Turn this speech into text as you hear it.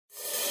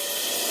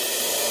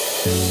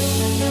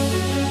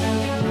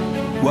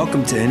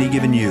Welcome to Any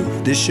Given You.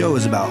 This show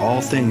is about all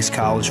things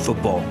college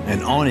football,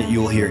 and on it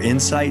you'll hear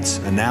insights,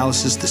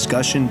 analysis,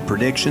 discussion,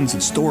 predictions,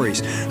 and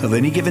stories of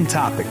any given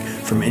topic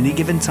from any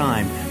given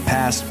time,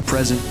 past,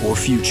 present, or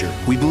future.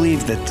 We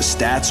believe that the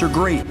stats are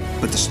great,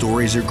 but the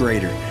stories are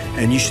greater,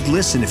 and you should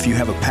listen if you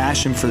have a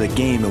passion for the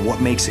game and what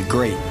makes it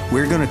great.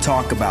 We're going to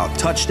talk about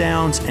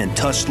touchdowns and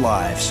touched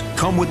lives.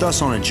 Come with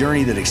us on a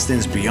journey that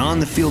extends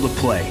beyond the field of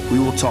play. We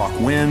will talk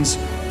wins,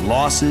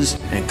 losses,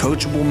 and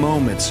coachable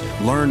moments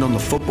learned on the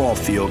football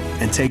field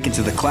and taken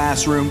to the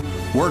classroom,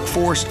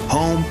 workforce,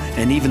 home,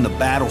 and even the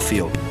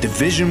battlefield.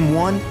 Division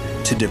I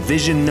to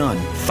Division none.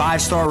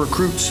 5-star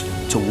recruits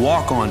to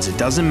walk-ons, it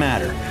doesn't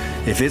matter.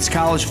 If it's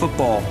college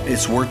football,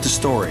 it's worth the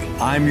story.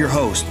 I'm your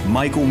host,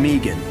 Michael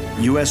Megan,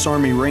 U.S.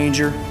 Army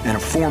Ranger and a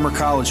former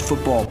college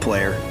football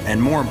player,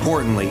 and more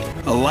importantly,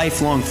 a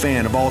lifelong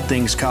fan of all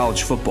things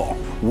college football.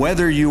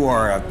 Whether you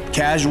are a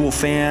casual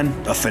fan,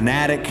 a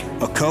fanatic,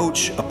 a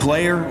coach, a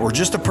player, or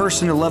just a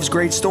person who loves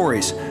great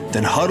stories,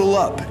 then huddle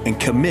up and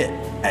commit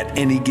at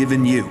Any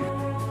Given You.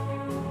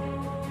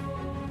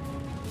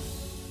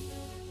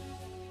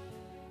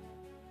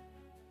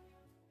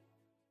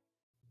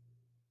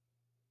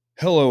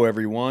 Hello,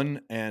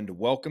 everyone, and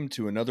welcome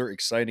to another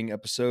exciting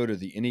episode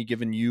of the Any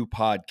Given You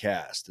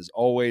podcast. As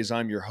always,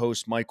 I'm your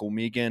host, Michael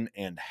Megan,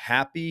 and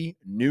Happy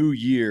New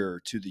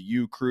Year to the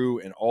U crew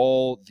and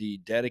all the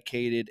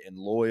dedicated and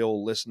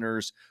loyal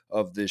listeners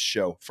of this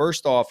show.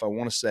 First off, I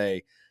want to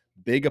say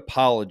big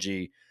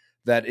apology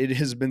that it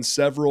has been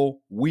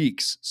several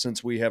weeks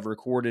since we have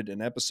recorded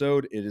an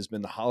episode. It has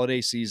been the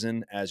holiday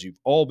season, as you've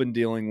all been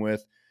dealing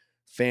with,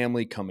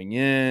 family coming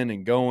in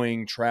and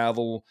going,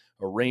 travel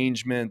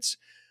arrangements,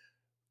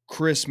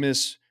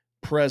 Christmas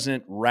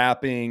present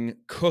wrapping,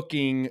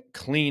 cooking,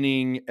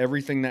 cleaning,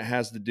 everything that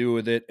has to do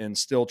with it, and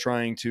still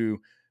trying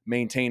to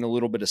maintain a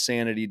little bit of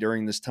sanity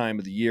during this time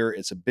of the year.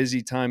 It's a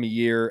busy time of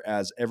year,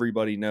 as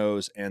everybody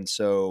knows. And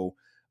so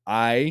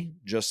I,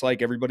 just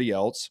like everybody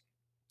else,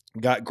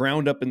 got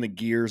ground up in the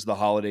gears the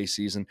holiday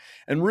season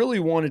and really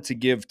wanted to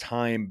give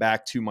time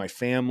back to my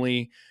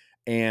family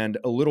and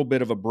a little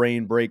bit of a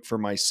brain break for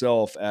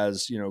myself,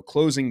 as, you know,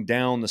 closing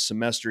down the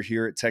semester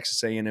here at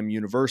Texas A&M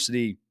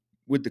University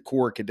with the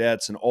Corps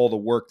Cadets and all the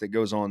work that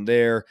goes on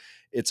there.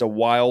 It's a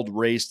wild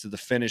race to the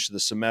finish of the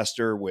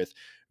semester with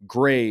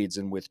grades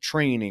and with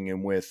training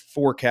and with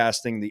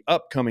forecasting the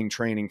upcoming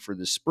training for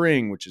the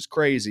spring, which is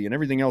crazy, and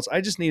everything else.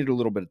 I just needed a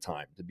little bit of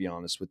time, to be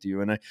honest with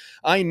you. And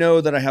I know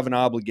that I have an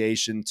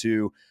obligation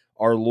to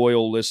our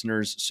loyal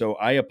listeners, so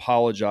I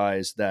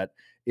apologize that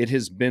it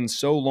has been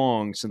so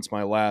long since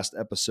my last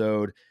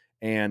episode,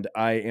 and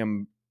I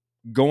am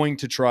going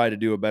to try to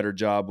do a better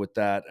job with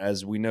that,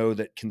 as we know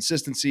that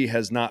consistency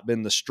has not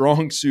been the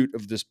strong suit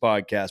of this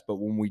podcast. But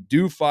when we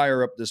do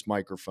fire up this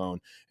microphone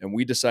and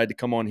we decide to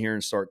come on here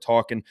and start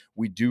talking,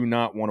 we do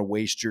not want to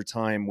waste your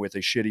time with a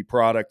shitty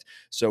product.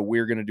 So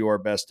we're going to do our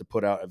best to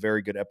put out a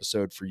very good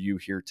episode for you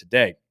here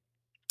today.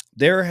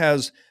 There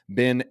has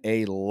been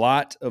a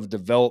lot of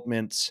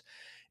developments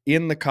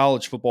in the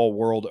college football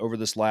world over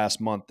this last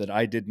month that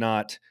I did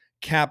not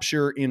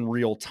capture in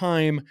real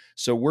time.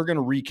 So we're going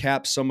to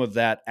recap some of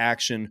that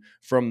action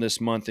from this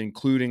month,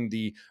 including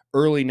the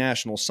early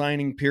national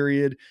signing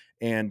period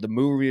and the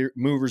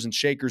movers and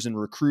shakers in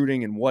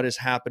recruiting and what has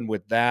happened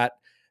with that,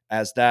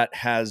 as that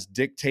has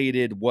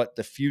dictated what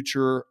the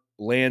future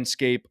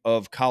landscape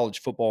of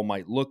college football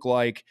might look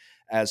like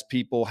as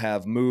people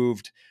have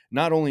moved,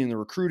 not only in the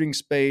recruiting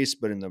space,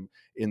 but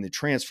in the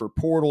transfer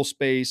portal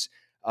space.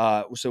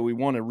 So we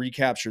want to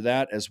recapture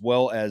that, as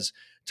well as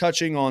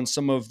touching on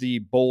some of the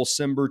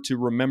Bowlcember to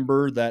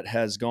remember that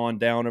has gone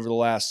down over the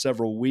last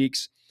several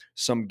weeks,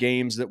 some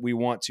games that we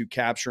want to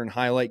capture and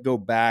highlight, go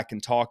back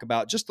and talk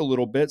about just a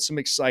little bit, some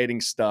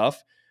exciting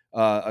stuff.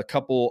 A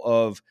couple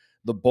of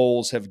the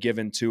bowls have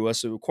given to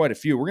us, so quite a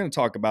few. We're going to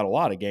talk about a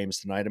lot of games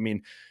tonight. I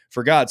mean,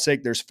 for God's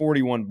sake, there's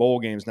 41 bowl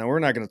games. Now, we're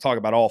not going to talk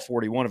about all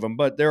 41 of them,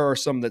 but there are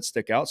some that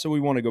stick out, so we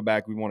want to go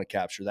back. We want to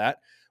capture that.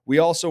 We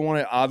also want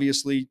to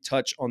obviously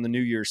touch on the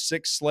New Year's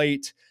Six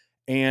slate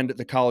and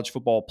the college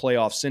football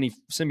playoff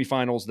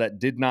semifinals that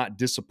did not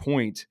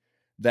disappoint,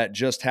 that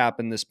just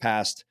happened this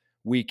past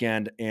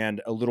weekend,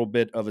 and a little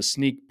bit of a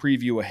sneak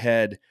preview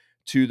ahead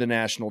to the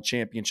national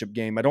championship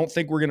game. I don't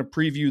think we're going to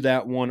preview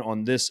that one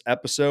on this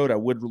episode. I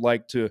would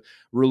like to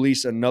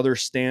release another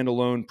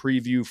standalone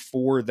preview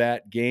for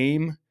that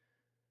game.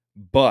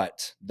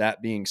 But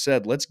that being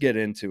said, let's get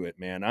into it,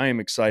 man. I am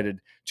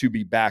excited to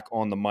be back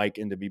on the mic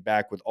and to be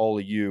back with all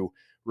of you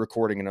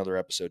recording another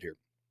episode here.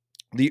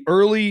 The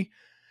early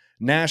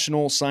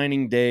National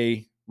Signing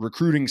Day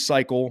recruiting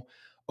cycle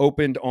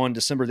opened on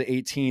December the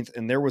 18th,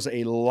 and there was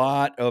a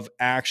lot of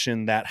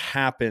action that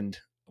happened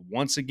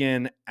once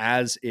again,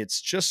 as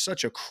it's just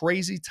such a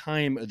crazy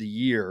time of the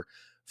year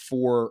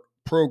for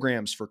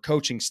programs, for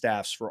coaching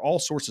staffs, for all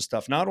sorts of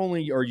stuff. Not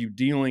only are you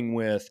dealing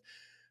with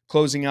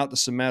closing out the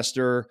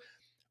semester,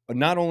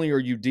 not only are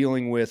you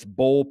dealing with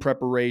bowl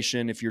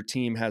preparation if your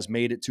team has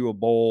made it to a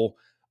bowl,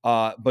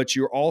 But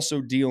you're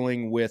also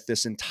dealing with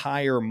this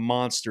entire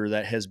monster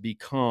that has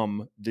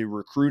become the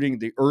recruiting,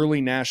 the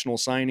early national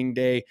signing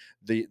day,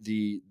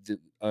 the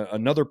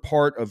another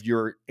part of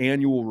your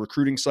annual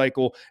recruiting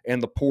cycle,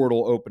 and the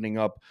portal opening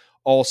up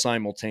all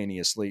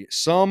simultaneously.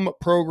 Some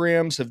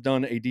programs have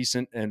done a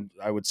decent and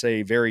I would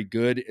say very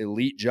good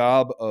elite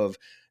job of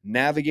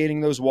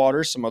navigating those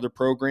waters. Some other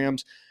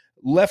programs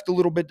left a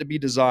little bit to be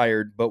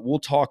desired, but we'll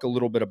talk a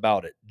little bit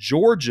about it.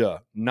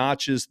 Georgia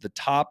notches the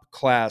top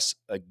class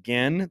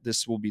again.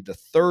 This will be the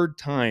third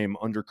time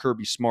under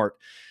Kirby Smart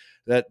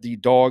that the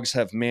Dogs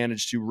have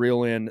managed to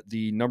reel in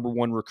the number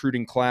one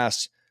recruiting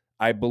class.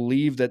 I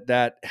believe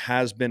that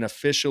has been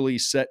officially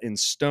set in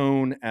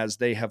stone, as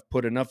they have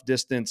put enough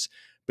distance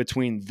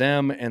between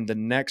them and the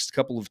next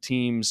couple of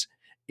teams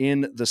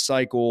in the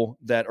cycle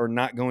that are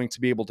not going to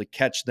be able to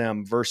catch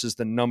them versus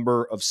the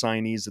number of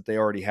signees that they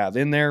already have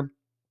in there.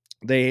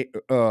 They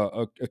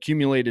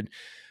accumulated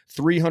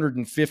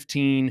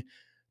 315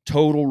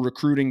 total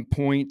recruiting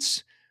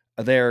points.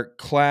 Their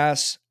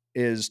class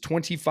is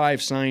 25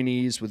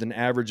 signees with an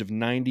average of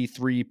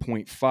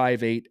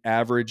 93.58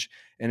 average,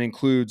 and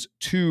includes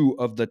 2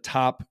 of the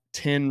top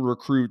 10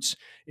 recruits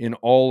in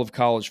all of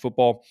college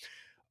football.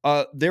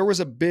 There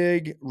was a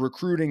big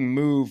recruiting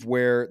move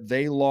where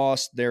they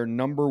lost their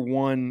number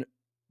one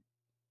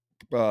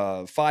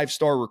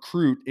 5-star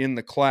recruit in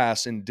the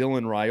class in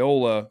Dylan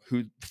Raiola,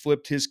 who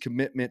flipped his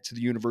commitment to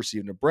the University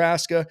of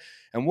Nebraska.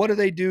 And what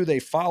do? They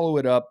follow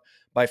it up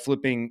by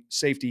flipping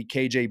safety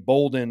KJ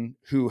Bolden,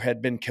 who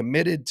had been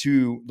committed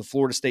to the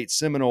Florida State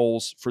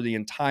Seminoles for the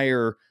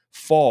entire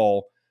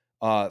fall,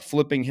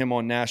 flipping him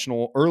on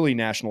early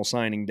national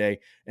signing day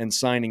and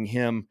signing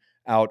him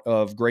out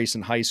of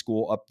Grayson High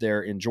School up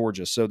there in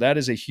Georgia. So that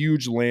is a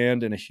huge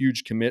land and a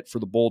huge commit for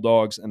the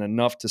Bulldogs, and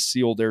enough to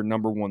seal their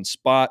number one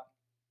spot.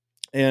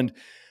 And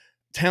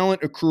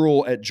talent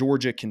accrual at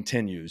Georgia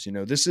continues.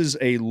 This is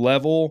a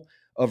level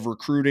of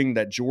recruiting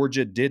that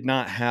Georgia did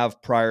not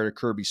have prior to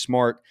Kirby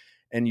Smart.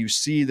 And you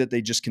see that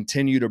they just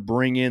continue to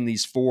bring in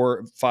these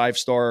 4,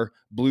 5-star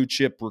blue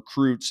chip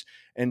recruits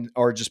and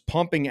are just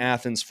pumping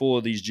Athens full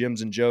of these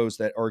Jims and Joes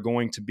that are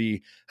going to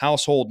be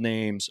household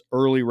names,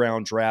 early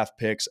round draft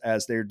picks,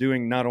 as they're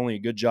doing not only a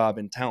good job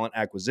in talent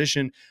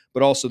acquisition,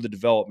 but also the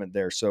development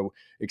there. So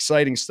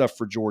exciting stuff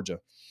for Georgia.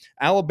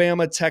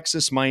 Alabama,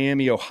 Texas,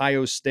 Miami,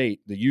 Ohio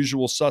State, the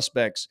usual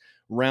suspects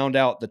round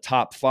out the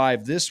top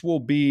 5. This will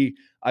be,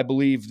 I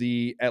believe,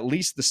 at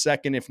least the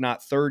second, if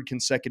not third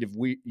consecutive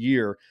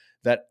year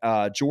that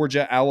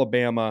Georgia,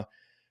 Alabama,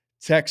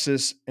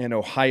 Texas, and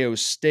Ohio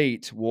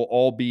State will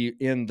all be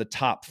in the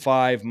top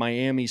 5.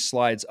 Miami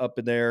slides up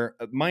in there.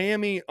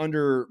 Miami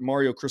under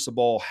Mario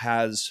Cristobal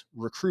has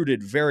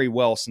recruited very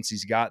well since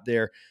he's got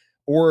there.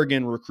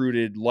 Oregon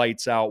recruited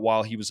lights out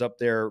while he was up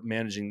there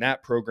managing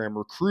that program.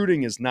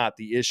 Recruiting is not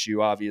the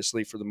issue,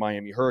 obviously, for the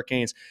Miami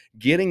Hurricanes.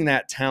 Getting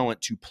that talent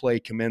to play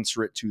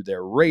commensurate to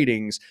their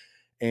ratings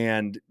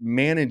and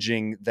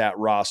managing that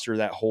roster,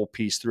 that whole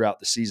piece throughout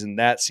the season,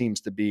 that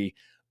seems to be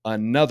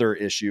another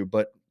issue.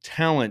 But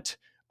talent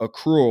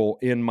accrual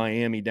in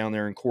Miami down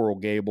there in Coral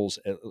Gables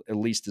at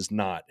least is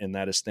not, and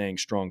that is staying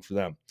strong for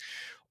them.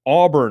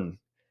 Auburn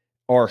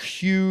are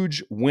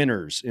huge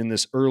winners in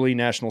this early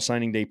National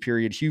Signing Day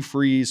period. Hugh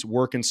Freeze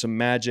working some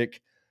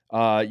magic.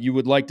 You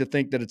would like to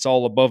think that it's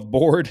all above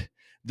board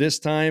this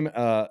time,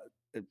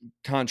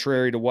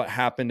 contrary to what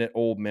happened at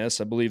Ole Miss.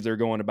 I believe they're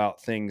going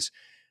about things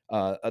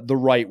the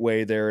right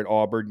way there at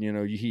Auburn.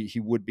 He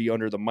would be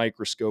under the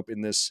microscope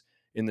in this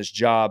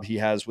job he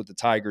has with the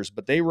Tigers,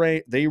 but they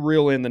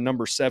reel in the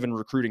number 7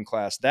 recruiting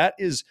class. That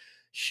is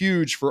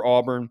huge for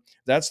Auburn.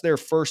 That's their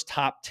first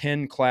top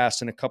 10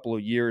 class in a couple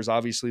of years.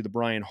 Obviously, the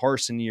Brian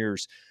Harsin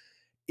years.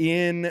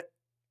 In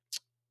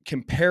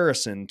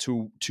comparison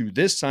to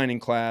this signing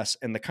class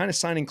and the kind of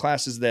signing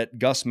classes that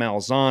Gus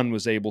Malzahn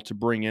was able to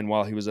bring in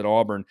while he was at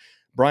Auburn,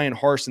 Brian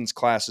Harsin's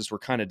classes were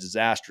kind of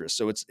disastrous.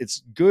 So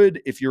it's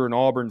good if you're an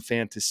Auburn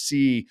fan to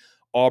see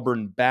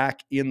Auburn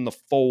back in the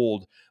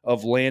fold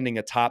of landing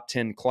a top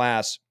 10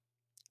 class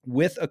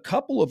with a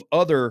couple of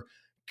other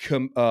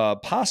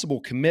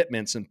possible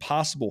commitments and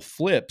possible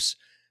flips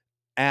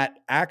at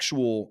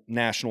actual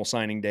National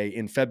Signing Day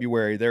in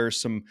February.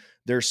 There's some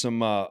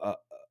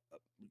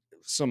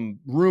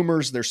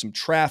rumors, there's some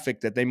traffic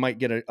that they might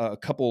get a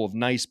couple of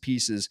nice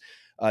pieces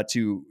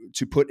to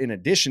put in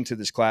addition to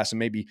this class and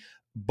maybe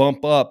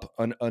bump up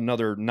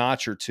another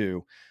notch or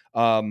two.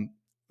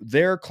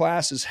 Their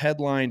class is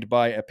headlined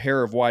by a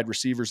pair of wide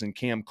receivers in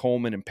Cam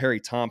Coleman and Perry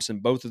Thompson,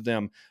 both of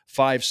them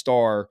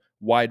 5-star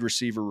wide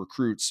receiver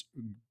recruits,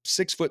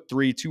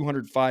 6'3",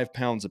 205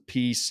 pounds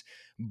apiece,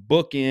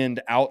 bookend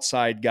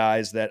outside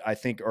guys that I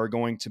think are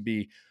going to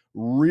be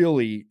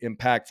really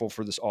impactful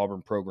for this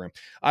Auburn program.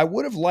 I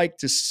would have liked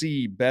to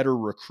see better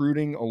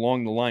recruiting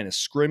along the line of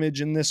scrimmage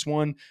in this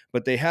one,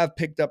 but they have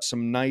picked up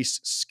some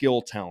nice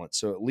skill talent,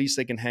 so at least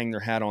they can hang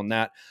their hat on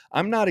that.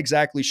 I'm not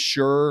exactly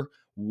sure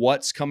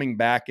what's coming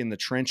back in the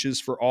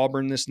trenches for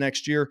Auburn this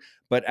next year.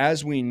 But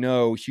as we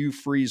know, Hugh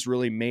Freeze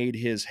really made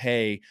his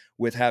hay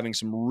with having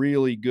some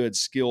really good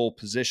skill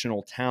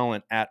positional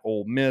talent at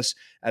Ole Miss,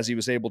 as he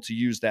was able to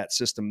use that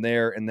system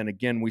there. And then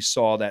again, we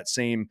saw that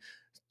same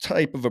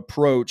type of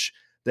approach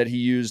that he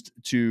used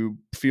to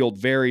field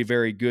very,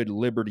 very good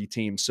Liberty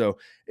teams. So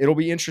it'll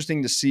be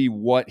interesting to see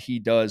what he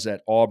does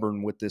at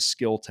Auburn with this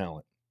skill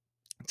talent.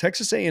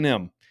 Texas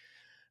A&M,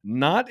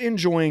 not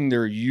enjoying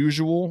their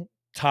usual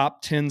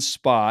top 10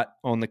 spot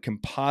on the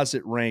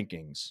composite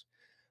rankings,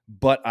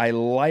 but I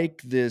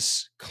like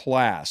this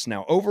class.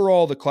 Now,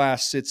 overall, the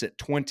class sits at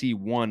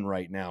 21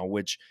 right now,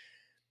 which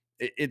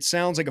it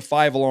sounds like a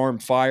five-alarm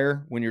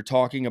fire when you're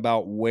talking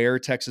about where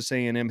Texas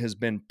A&M has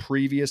been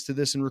previous to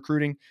this in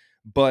recruiting,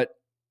 but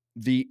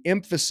the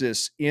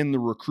emphasis in the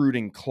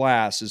recruiting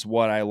class is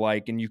what I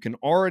like, and you can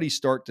already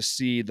start to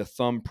see the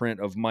thumbprint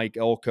of Mike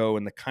Elko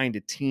and the kind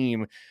of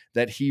team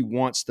that he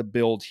wants to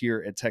build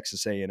here at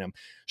Texas A&M.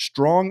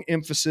 Strong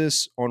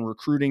emphasis on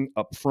recruiting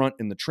up front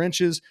in the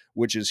trenches,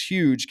 which is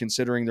huge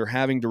considering they're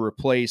having to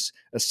replace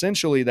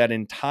essentially that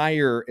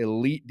entire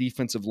elite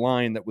defensive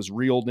line that was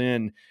reeled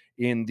in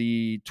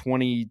the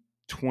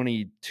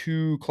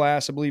 2022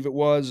 class, I believe it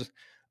was.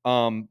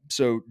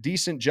 So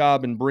decent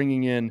job in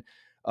bringing in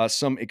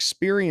some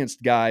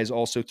experienced guys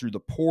also through the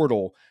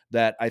portal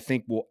that I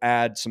think will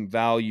add some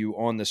value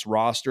on this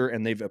roster,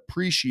 and they've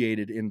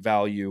appreciated in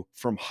value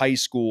from high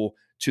school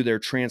to their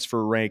transfer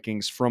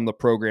rankings from the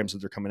programs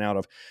that they're coming out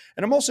of.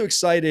 And I'm also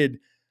excited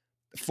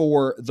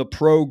for the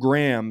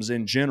programs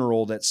in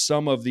general that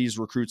some of these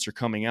recruits are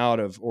coming out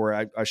of, or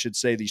I should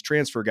say these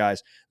transfer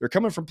guys. They're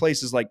coming from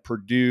places like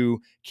Purdue,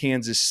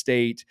 Kansas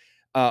State,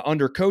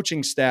 under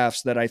coaching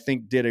staffs that I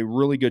think did a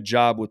really good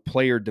job with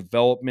player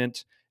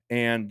development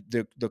and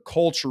the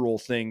cultural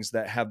things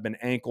that have been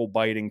ankle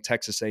biting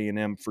Texas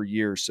A&M for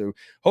years. So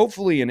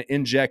hopefully an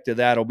inject of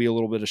that will be a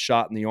little bit of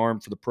shot in the arm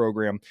for the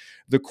program.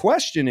 The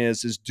question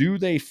is do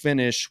they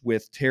finish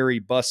with Terry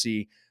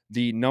Bussey,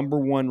 the number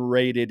one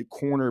rated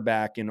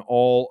cornerback in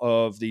all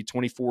of the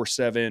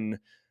 24/7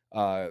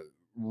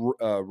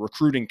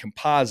 recruiting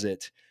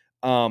composite?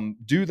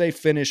 Do they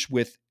finish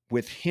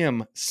with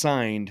him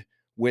signed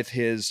with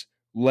his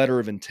letter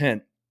of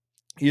intent?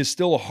 He is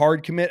still a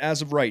hard commit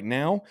as of right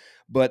now,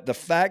 but the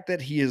fact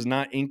that he has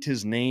not inked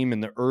his name in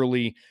the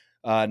early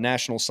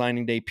National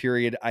Signing Day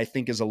period, I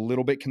think is a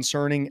little bit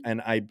concerning,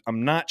 and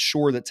I'm not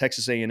sure that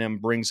Texas A&M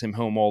brings him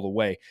home all the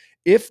way.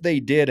 If they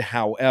did,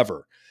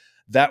 however,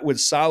 that would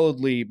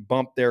solidly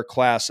bump their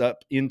class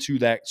up into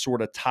that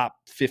sort of top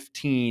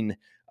 15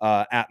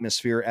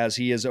 atmosphere, as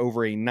he is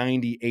over a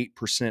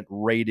 98%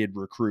 rated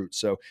recruit.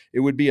 So it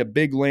would be a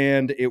big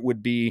land. It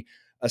would be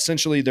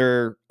essentially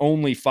their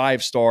only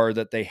 5-star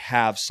that they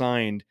have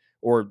signed,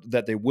 or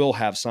that they will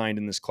have signed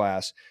in this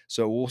class.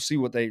 So we'll see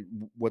what they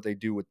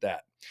do with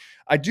that.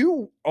 I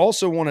do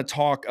also want to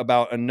talk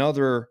about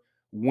another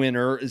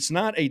winner. It's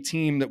not a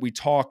team that we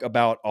talk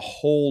about a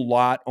whole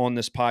lot on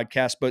this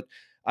podcast, but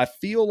I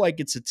feel like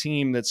it's a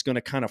team that's going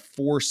to kind of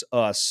force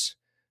us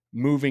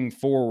moving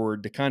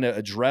forward to kind of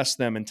address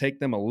them and take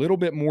them a little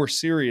bit more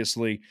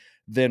seriously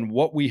than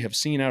what we have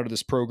seen out of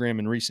this program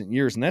in recent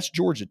years, and that's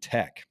Georgia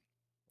Tech.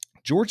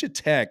 Georgia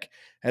Tech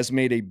has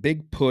made a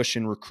big push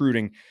in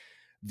recruiting.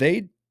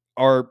 They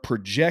are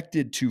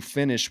projected to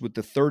finish with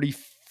the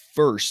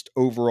 31st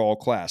overall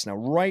class. Now,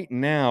 right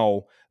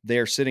now,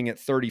 they're sitting at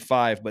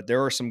 35, but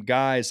there are some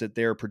guys that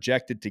they're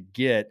projected to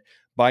get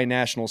by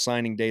National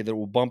Signing Day that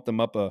will bump them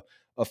up a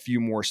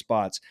few more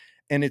spots.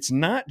 And it's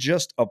not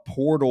just a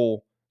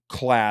portal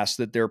class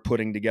that they're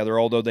putting together,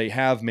 although they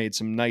have made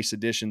some nice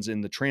additions in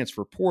the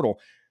transfer portal.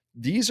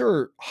 These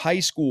are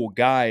high school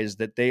guys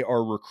that they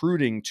are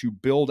recruiting to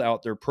build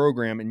out their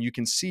program. And you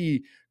can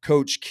see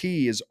Coach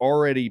Key is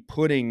already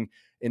putting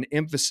an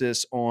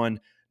emphasis on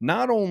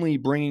not only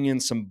bringing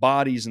in some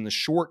bodies in the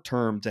short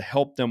term to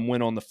help them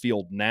win on the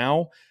field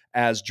now,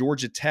 as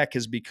Georgia Tech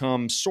has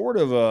become sort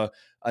of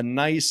a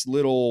nice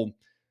little,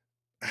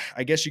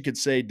 I guess you could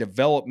say,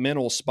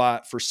 developmental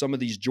spot for some of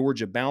these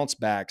Georgia bounce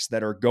backs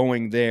that are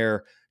going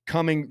there,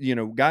 coming,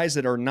 guys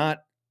that are not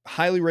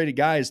highly rated,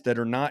 guys that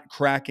are not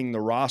cracking the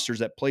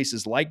rosters at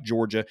places like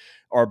Georgia,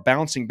 are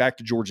bouncing back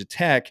to Georgia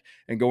Tech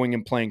and going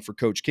and playing for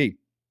Coach Key.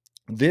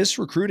 This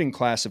recruiting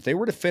class, if they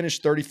were to finish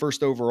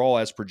 31st overall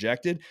as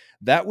projected,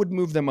 that would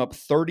move them up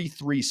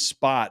 33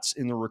 spots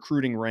in the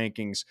recruiting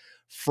rankings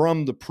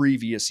from the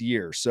previous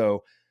year.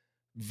 So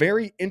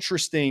very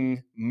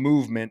interesting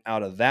movement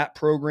out of that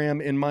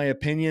program, in my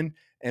opinion.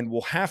 And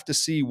we'll have to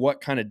see what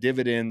kind of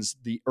dividends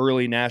the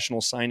early National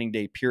Signing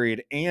Day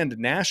period and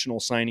National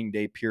Signing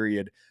Day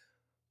period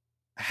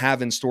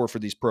have in store for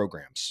these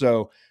programs.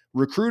 So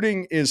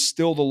recruiting is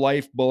still the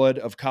lifeblood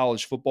of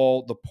college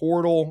football. The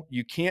portal,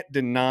 you can't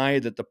deny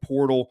that the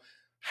portal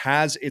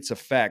has its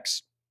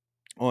effects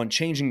on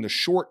changing the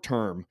short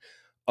term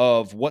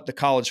of what the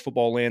college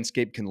football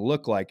landscape can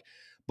look like.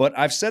 But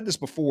I've said this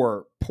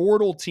before,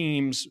 portal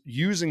teams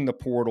using the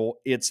portal,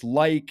 it's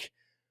like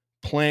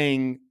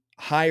playing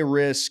high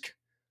risk,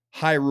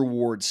 high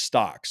reward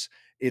stocks.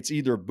 it's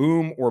either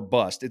boom or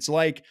bust. It's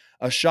like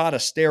a shot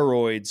of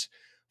steroids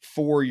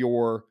for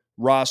your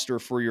roster,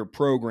 for your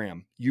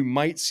program. You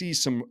might see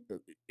some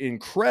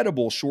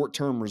incredible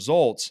short-term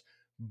results,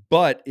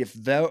 but if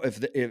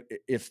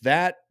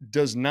that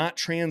does not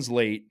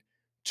translate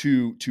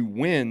to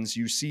wins,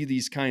 you see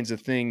these kinds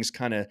of things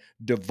kind of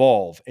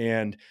devolve.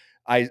 And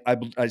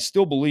I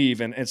still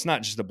believe, and it's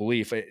not just a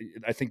belief,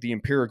 I think the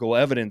empirical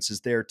evidence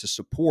is there to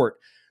support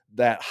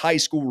that high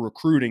school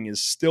recruiting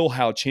is still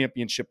how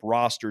championship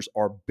rosters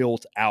are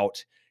built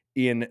out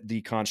in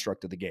the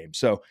construct of the game.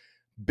 So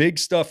big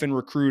stuff in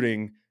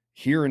recruiting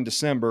here in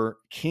December.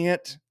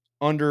 Can't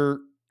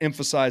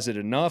underemphasize it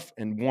enough,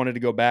 and wanted to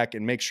go back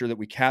and make sure that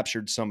we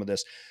captured some of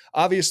this.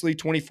 Obviously,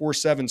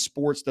 24/7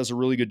 Sports does a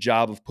really good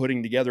job of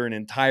putting together an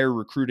entire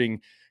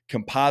recruiting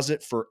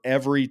composite for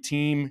every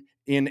team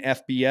in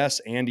FBS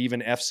and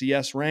even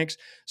FCS ranks.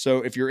 So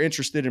if you're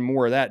interested in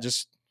more of that,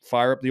 just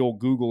fire up the old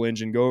Google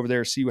engine, go over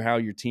there, see how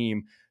your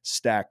team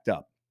stacked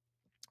up.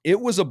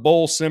 It was a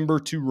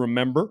Bowlcember to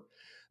remember.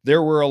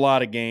 There were a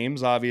lot of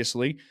games,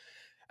 obviously.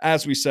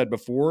 As we said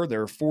before,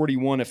 there are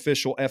 41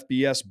 official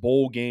FBS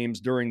bowl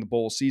games during the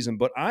bowl season,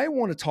 but I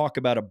want to talk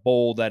about a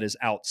bowl that is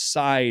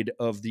outside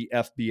of the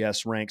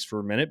FBS ranks for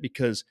a minute,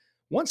 because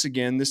once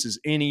again, this is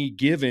any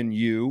given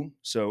you.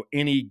 So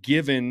any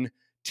given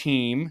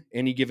team,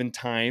 any given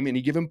time, any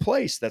given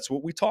place. That's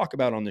what we talk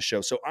about on the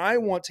show. So I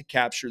want to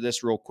capture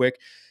this real quick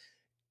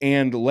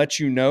and let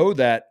you know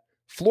that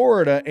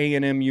Florida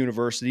A&M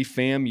University,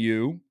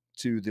 FAMU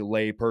to the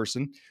lay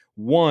person,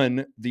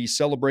 won the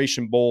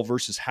Celebration Bowl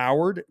versus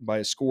Howard by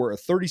a score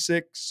of 30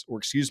 to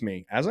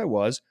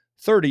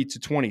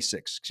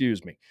 26,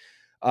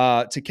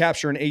 to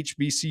capture an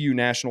HBCU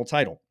national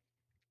title.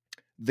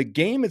 The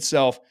game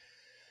itself,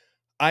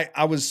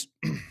 I was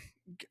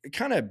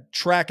kind of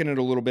tracking it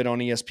a little bit on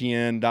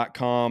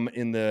ESPN.com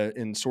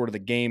in sort of the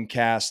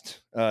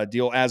GameCast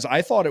deal, as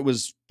I thought it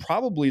was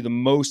probably the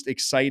most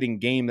exciting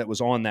game that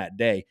was on that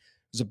day.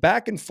 It was a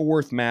back and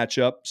forth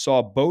matchup,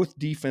 saw both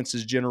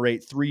defenses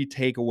generate 3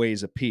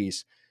 takeaways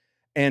apiece.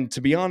 And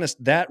to be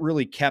honest, that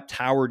really kept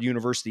Howard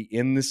University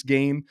in this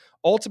game.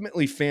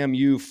 Ultimately,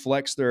 FAMU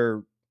flexed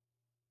their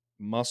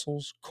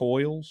muscles,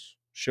 coils,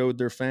 showed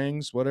their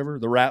fangs, whatever,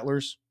 the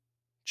rattlers.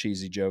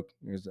 Cheesy joke.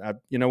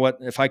 You know what?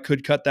 If I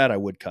could cut that, I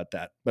would cut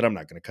that, but I'm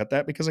not going to cut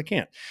that because I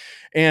can't.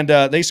 And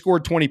they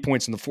scored 20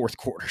 points in the fourth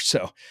quarter.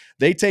 So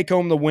they take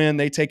home the win.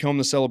 They take home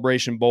the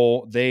Celebration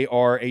Bowl. They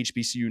are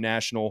HBCU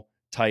national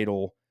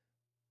title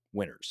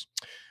winners.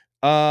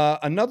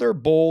 Another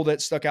bowl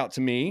that stuck out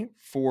to me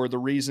for the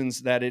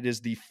reasons that it is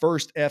the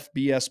first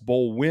FBS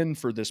bowl win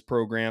for this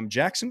program.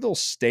 Jacksonville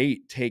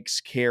State takes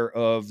care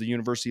of the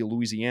University of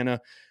Louisiana.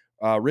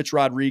 Rich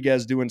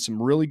Rodriguez doing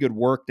some really good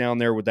work down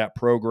there with that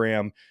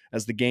program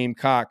as the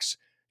Gamecocks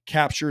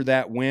capture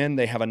that win.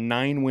 They have a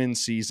 9-win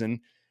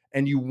season,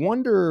 and you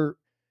wonder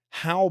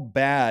how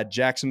bad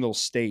Jacksonville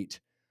State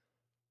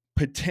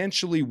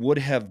potentially would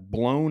have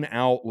blown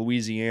out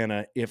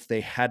Louisiana if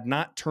they had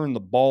not turned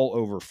the ball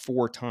over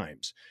 4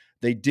 times.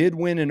 They did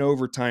win in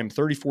overtime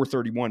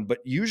 34-31, but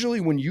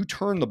usually when you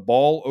turn the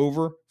ball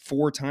over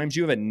 4 times,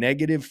 you have a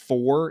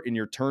 -4 in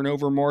your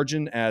turnover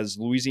margin, as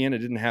Louisiana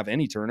didn't have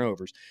any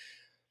turnovers.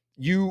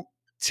 You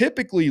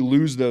typically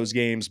lose those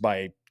games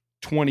by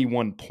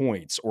 21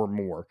 points or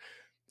more.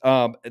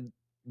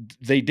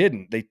 They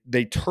didn't.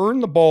 They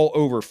turned the ball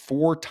over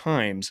 4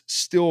 times,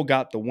 still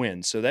got the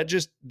win. So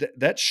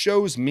that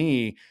shows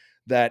me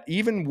that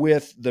even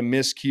with the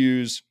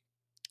miscues,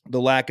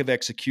 the lack of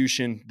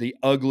execution, the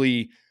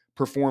ugly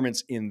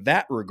performance in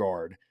that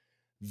regard,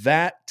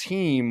 that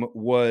team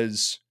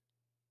was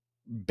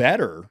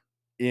better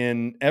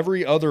in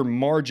every other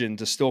margin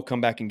to still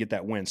come back and get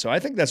that win. So I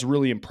think that's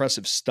really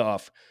impressive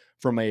stuff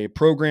from a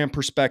program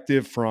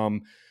perspective,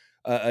 from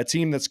a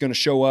team that's going to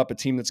show up, a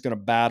team that's going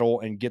to battle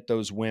and get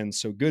those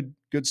wins. So good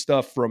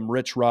stuff from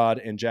Rich Rod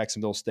and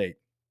Jacksonville State.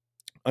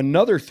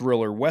 Another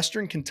thriller,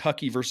 Western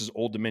Kentucky versus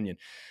Old Dominion.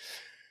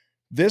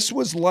 This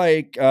was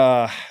like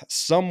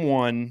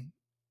someone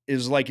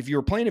is like, if you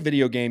were playing a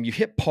video game, you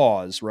hit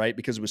pause, right?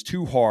 Because it was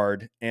too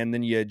hard. And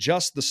then you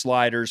adjust the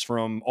sliders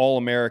from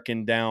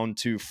All-American down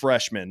to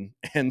freshman.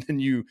 And then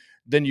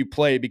you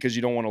play because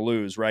you don't want to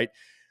lose, right?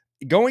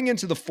 Going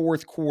into the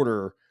fourth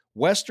quarter,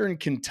 Western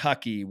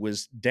Kentucky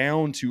was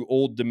down to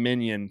Old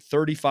Dominion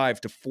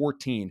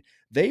 35-14.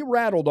 They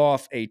rattled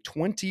off a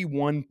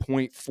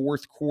 21-point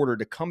fourth quarter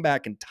to come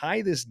back and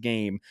tie this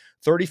game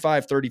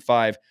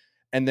 35-35,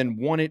 and then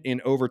won it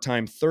in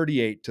overtime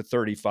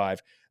 38-35.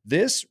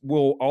 This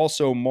will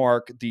also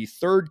mark the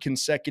 3rd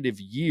consecutive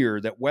year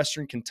that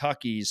Western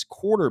Kentucky's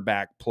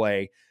quarterback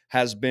play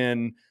has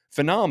been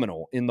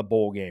phenomenal in the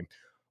bowl game.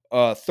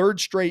 3rd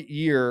straight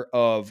year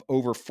of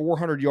over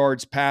 400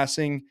 yards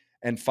passing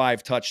and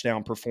 5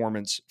 touchdown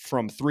performance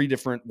from 3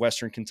 different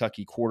Western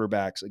Kentucky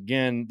quarterbacks.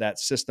 Again, that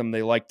system,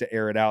 they like to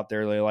air it out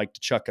there. They like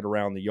to chuck it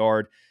around the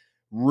yard.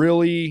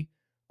 Really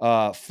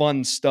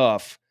fun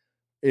stuff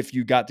if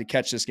you got to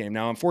catch this game.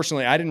 Now,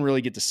 unfortunately, I didn't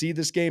really get to see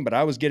this game, but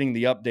I was getting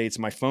the updates.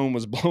 My phone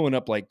was blowing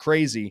up like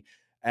crazy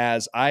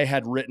as I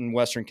had written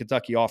Western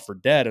Kentucky off for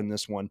dead in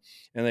this one,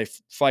 and they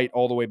fight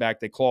all the way back.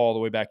 They claw all the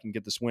way back and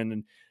get this win.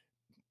 And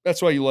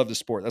that's why you love the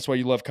sport. That's why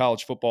you love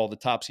college football, the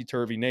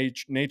topsy-turvy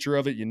nature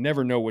of it. You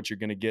never know what you're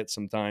going to get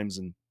sometimes.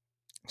 And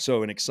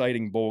so an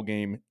exciting bowl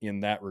game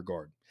in that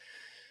regard.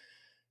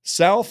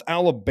 South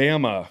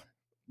Alabama,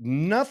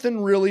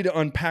 nothing really to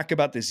unpack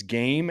about this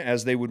game,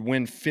 as they would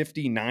win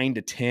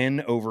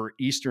 59-10 over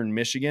Eastern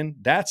Michigan.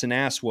 That's an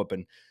ass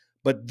whooping.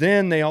 But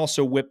then they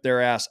also whipped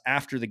their ass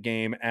after the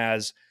game,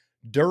 as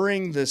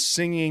during the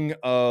singing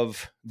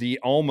of the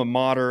alma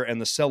mater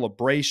and the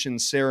celebration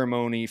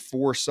ceremony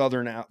for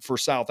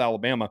South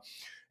Alabama,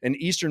 an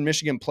Eastern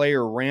Michigan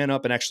player ran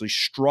up and actually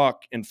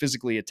struck and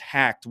physically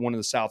attacked one of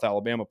the South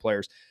Alabama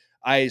players.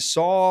 I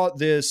saw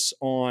this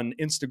on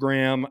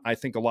Instagram. I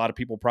think a lot of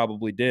people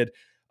probably did.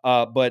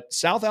 But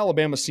South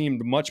Alabama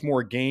seemed much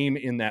more game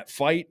in that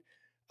fight.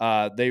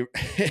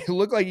 It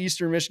looked like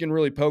Eastern Michigan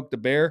really poked the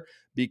bear,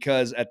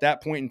 because at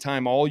that point in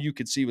time, all you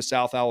could see was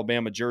South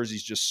Alabama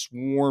jerseys just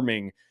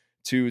swarming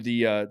to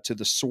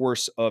the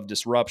source of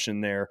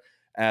disruption there.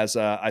 As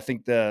I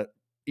think the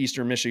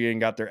Eastern Michigan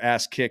got their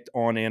ass kicked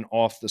on and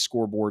off the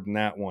scoreboard in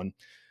that one.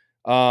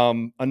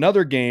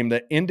 Another game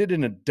that ended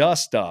in a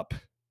dust-up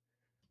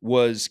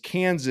was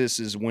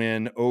Kansas's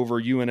win over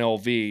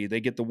UNLV. They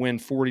get the win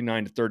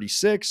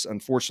 49-36.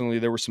 Unfortunately,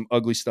 there was some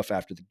ugly stuff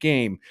after the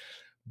game.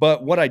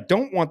 But what I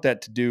don't want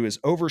that to do is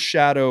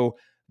overshadow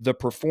the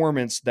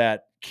performance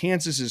that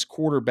Kansas's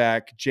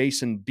quarterback,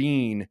 Jason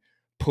Bean,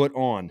 put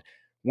on.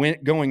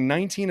 Going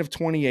 19 of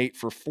 28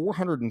 for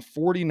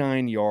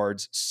 449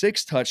 yards,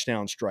 6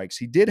 touchdown strikes.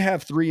 He did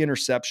have 3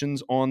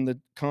 interceptions on the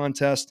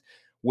contest,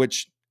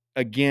 which,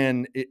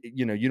 again,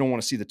 you don't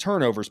want to see the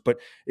turnovers. But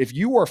if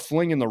you are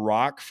flinging the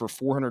rock for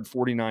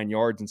 449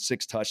 yards and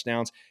 6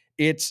 touchdowns,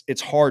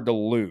 it's hard to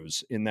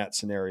lose in that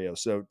scenario.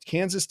 So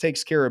Kansas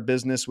takes care of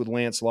business with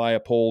Lance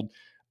Leipold,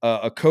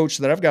 a coach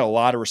that I've got a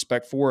lot of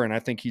respect for, and I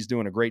think he's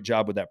doing a great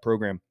job with that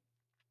program.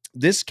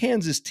 This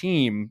Kansas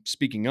team,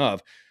 speaking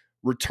of,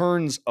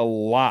 returns a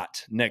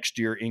lot next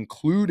year,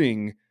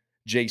 including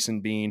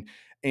Jason Bean.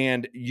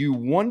 And you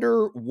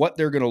wonder what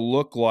they're going to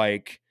look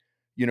like,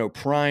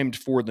 primed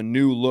for the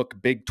new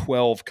look Big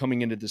 12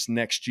 coming into this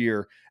next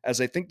year, as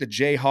I think the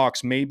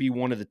Jayhawks may be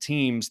one of the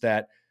teams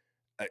that,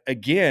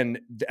 again,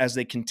 as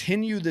they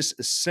continue this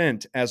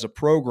ascent as a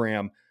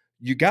program,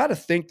 you got to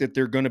think that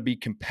they're going to be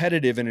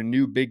competitive in a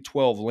new Big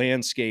 12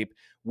 landscape,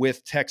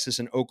 with Texas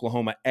and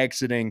Oklahoma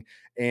exiting.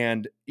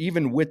 And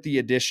even with the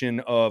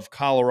addition of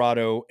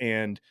Colorado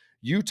and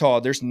Utah,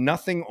 there's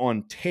nothing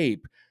on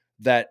tape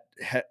that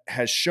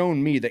has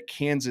shown me that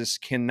Kansas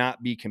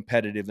cannot be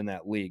competitive in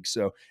that league.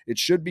 So it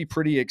should be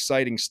pretty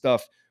exciting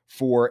stuff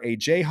for a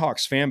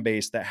Jayhawks fan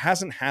base that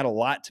hasn't had a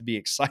lot to be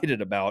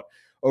excited about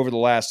over the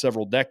last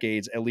several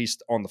decades, at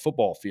least on the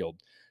football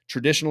field.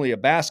 Traditionally a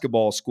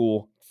basketball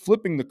school,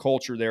 flipping the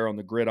culture there on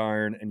the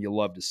gridiron, and you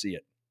love to see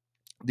it.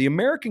 The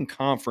American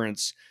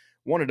Conference,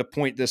 wanted to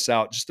point this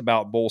out just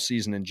about bowl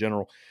season in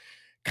general,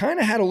 kind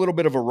of had a little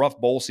bit of a rough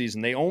bowl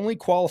season. They only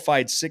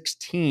qualified 6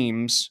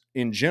 teams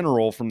in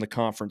general from the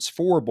conference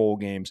for bowl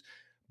games,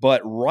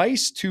 but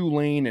Rice,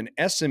 Tulane, and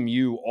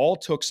SMU all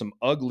took some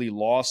ugly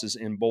losses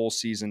in bowl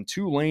season.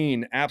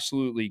 Tulane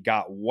absolutely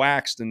got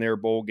waxed in their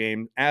bowl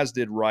game, as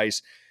did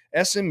Rice.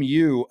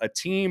 SMU, a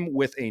team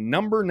with a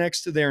number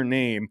next to their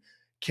name,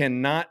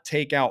 cannot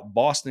take out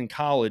Boston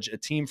College, a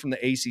team from the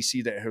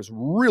ACC that has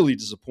really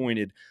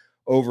disappointed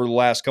over the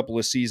last couple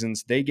of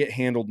seasons. They get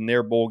handled in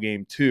their bowl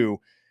game too.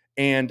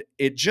 And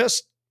it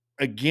just,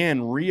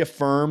 again,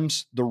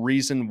 reaffirms the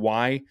reason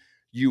why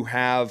you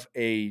have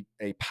a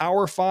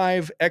Power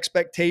 5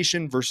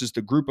 expectation versus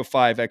the Group of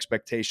 5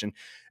 expectation.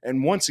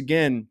 And once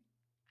again,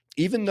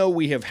 even though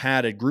we have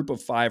had a Group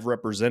of 5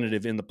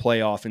 representative in the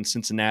playoff in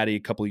Cincinnati a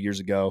couple of years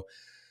ago,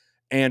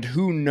 and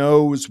who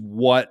knows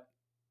what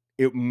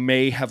it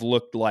may have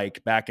looked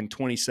like back in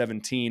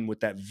 2017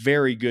 with that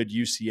very good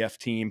UCF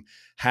team,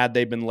 had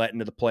they been let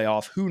into the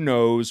playoff, who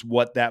knows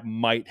what that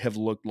might have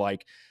looked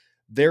like.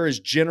 There is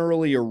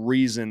generally a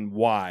reason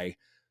why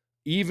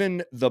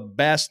even the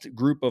best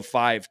Group of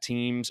 5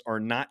 teams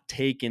are not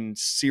taken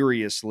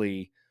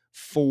seriously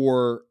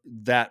for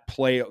that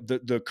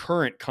the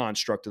current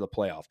construct of the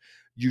playoff.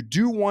 You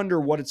do wonder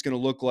what it's going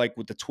to look like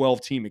with the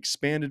 12-team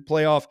expanded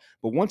playoff,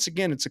 but once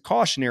again, it's a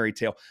cautionary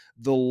tale.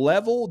 The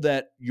level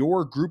that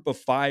your Group of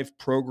 5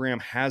 program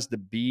has to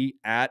be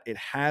at, it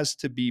has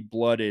to be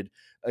blooded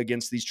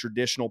against these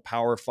traditional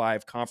Power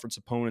 5 conference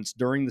opponents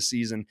during the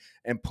season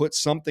and put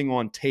something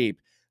on tape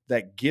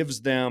that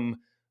gives them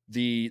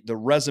the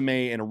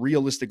resume and a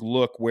realistic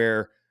look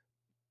where,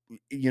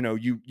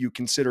 you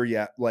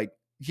consider,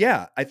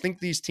 I think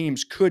these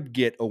teams could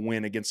get a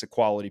win against a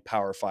quality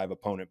Power 5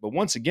 opponent. But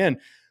once again,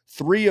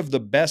 3 of the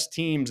best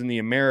teams in the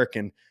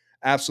American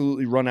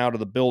absolutely run out of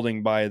the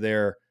building by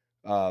their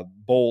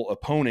bowl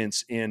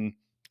opponents in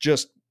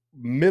just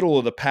middle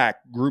of the pack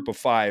Group of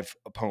 5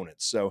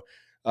 opponents. So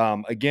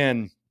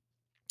again,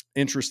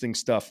 interesting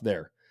stuff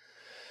there.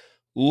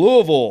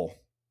 Louisville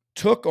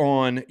took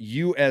on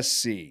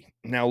USC.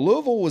 Now,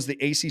 Louisville was the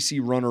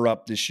ACC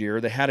runner-up this year.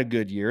 They had a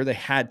good year. They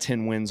had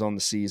 10 wins on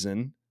the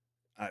season.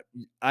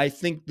 I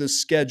think the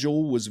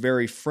schedule was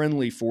very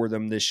friendly for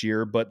them this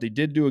year, but they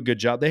did do a good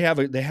job. They had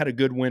a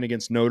good win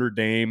against Notre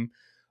Dame.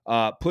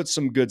 Put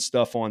some good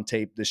stuff on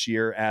tape this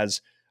year,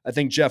 as I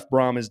think Jeff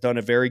Brom has done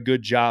a very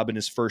good job in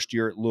his first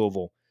year at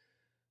Louisville.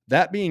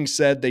 That being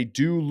said, they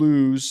do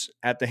lose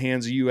at the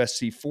hands of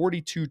USC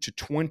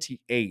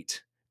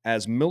 42-28,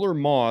 as Miller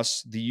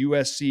Moss, the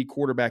USC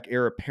quarterback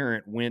heir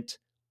apparent, went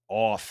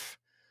off.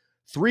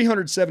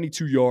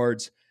 372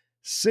 yards,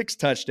 6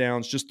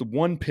 touchdowns, just the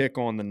one pick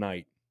on the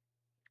night.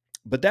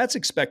 But that's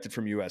expected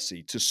from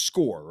USC to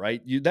score,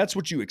 right? That's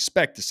what you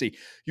expect to see.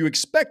 You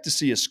expect to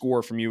see a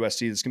score from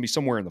USC that's going to be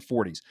somewhere in the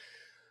 40s.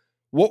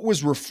 What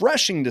was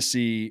refreshing to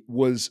see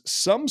was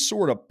some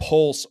sort of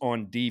pulse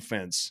on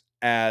defense,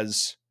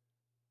 as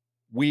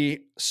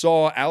we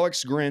saw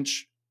Alex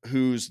Grinch,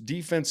 whose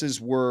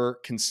defenses were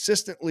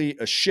consistently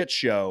a shit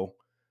show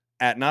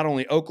at not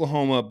only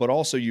Oklahoma, but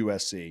also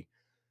USC,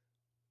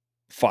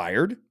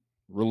 fired,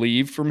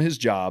 relieved from his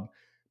job.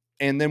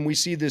 And then we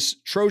see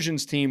this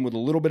Trojans team with a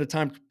little bit of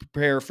time to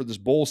prepare for this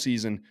bowl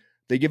season.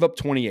 They give up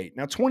 28.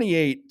 Now,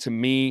 28 to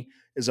me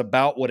is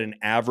about what an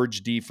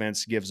average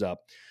defense gives up.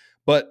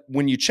 But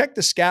when you check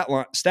the stat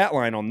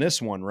line on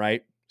this one,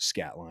 right?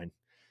 Stat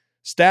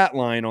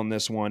line on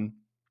this one,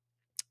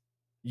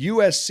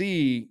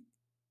 USC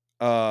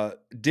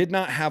did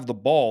not have the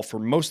ball for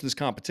most of this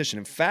competition.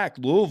 In fact,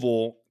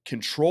 Louisville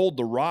controlled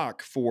the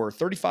rock for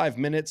 35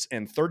 minutes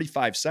and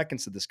 35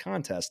 seconds of this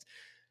contest,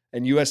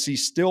 and USC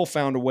still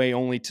found a way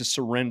only to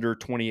surrender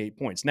 28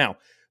 points. Now,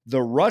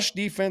 the rush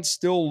defense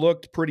still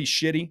looked pretty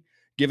shitty,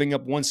 giving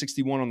up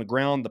 161 on the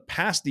ground. The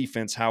pass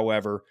defense,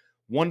 however,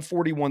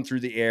 141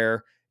 through the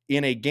air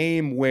in a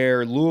game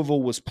where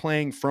Louisville was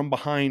playing from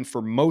behind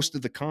for most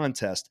of the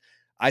contest.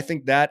 I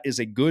think that is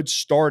a good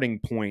starting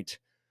point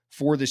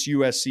for this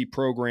USC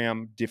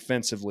program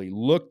defensively.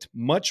 Looked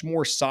much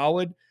more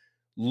solid,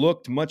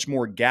 looked much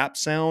more gap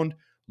sound,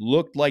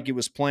 looked like it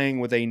was playing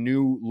with a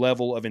new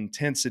level of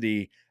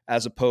intensity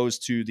as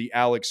opposed to the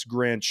Alex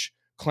Grinch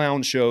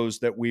clown shows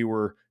that we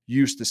were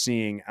used to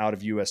seeing out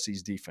of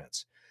USC's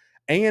defense.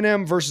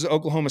 A&M versus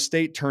Oklahoma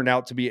State turned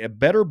out to be a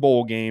better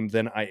bowl game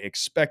than I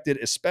expected,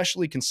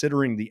 especially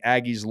considering the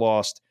Aggies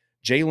lost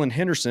Jalen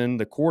Henderson,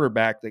 the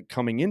quarterback that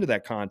coming into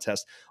that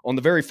contest, on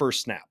the very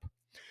first snap.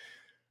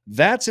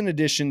 That's in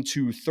addition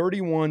to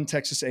 31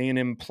 Texas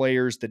A&M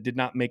players that did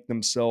not make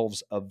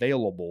themselves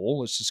available,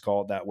 let's just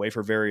call it that way,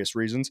 for various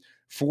reasons,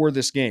 for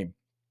this game.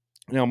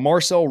 Now,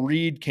 Marcel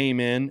Reed came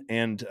in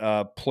and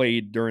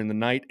played during the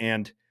night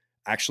and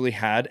actually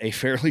had a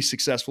fairly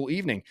successful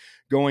evening,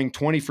 going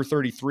 20 for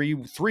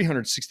 33,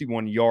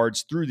 361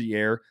 yards through the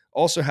air,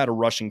 also had a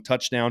rushing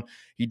touchdown.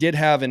 He did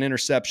have an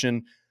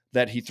interception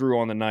that he threw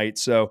on the night.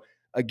 So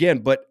again,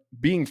 but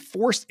being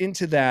forced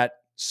into that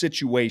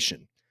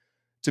situation,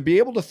 to be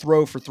able to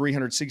throw for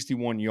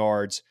 361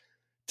 yards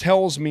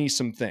tells me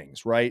some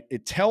things, right?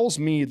 It tells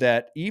me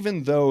that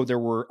even though there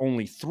were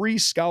only 3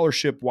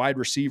 scholarship wide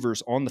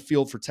receivers on the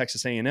field for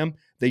Texas A&M,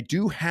 they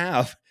do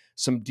have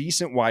some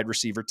decent wide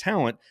receiver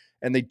talent,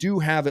 and they do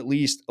have at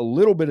least a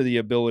little bit of the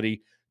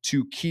ability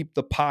to keep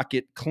the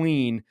pocket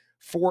clean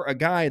for a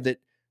guy that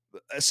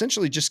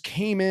essentially just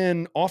came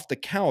in off the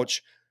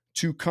couch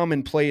to come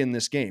and play in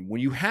this game.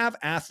 When you have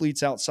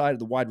athletes outside of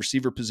the wide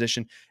receiver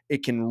position,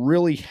 it can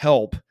really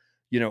help,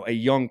 a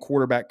young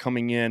quarterback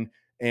coming in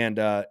and,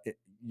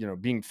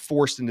 being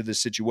forced into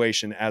this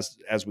situation as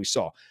we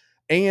saw.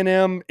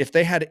 A&M, if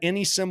they had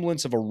any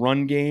semblance of a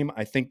run game,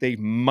 I think they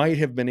might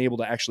have been able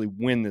to actually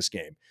win this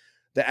game.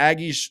 The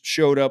Aggies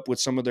showed up with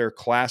some of their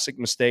classic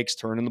mistakes,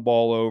 turning the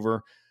ball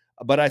over.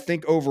 But I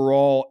think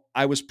overall,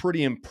 I was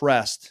pretty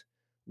impressed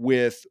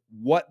with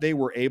what they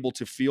were able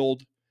to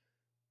field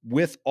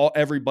with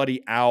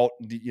everybody out,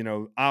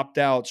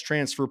 opt-outs,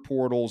 transfer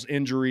portals,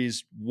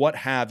 injuries, what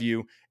have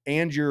you,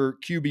 and your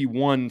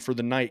QB1 for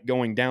the night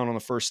going down on the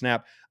first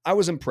snap. I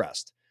was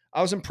impressed.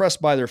 I was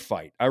impressed by their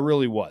fight. I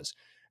really was.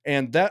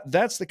 And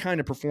that's the kind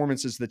of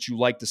performances that you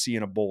like to see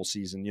in a bowl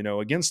season.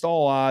 Against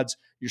all odds,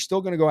 you're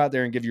still going to go out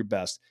there and give your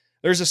best.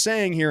 There's a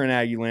saying here in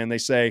Aggie Land. They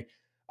say,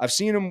 I've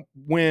seen them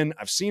win,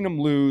 I've seen them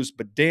lose,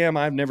 but damn,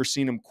 I've never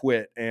seen them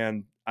quit.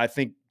 And I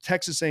think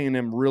Texas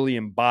A&M really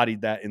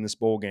embodied that in this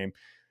bowl game.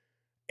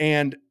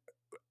 And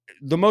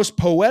the most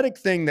poetic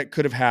thing that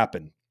could have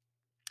happened,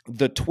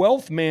 the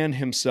 12th man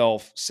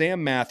himself,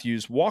 Sam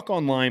Matthews,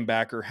 walk-on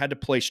linebacker, had to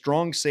play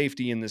strong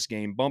safety in this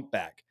game, bump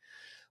back,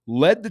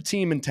 led the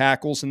team in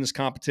tackles in this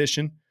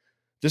competition.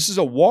 This is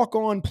a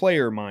walk-on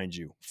player, mind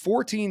you.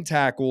 14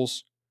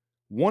 tackles,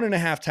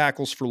 1.5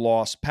 tackles for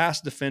loss, pass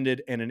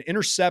defended, and an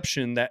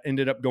interception that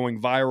ended up going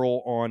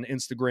viral on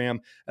Instagram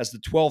as the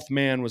 12th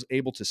man was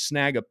able to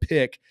snag a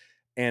pick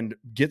and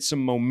get some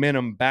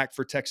momentum back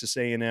for Texas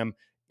A&M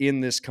in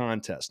this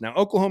contest. Now,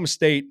 Oklahoma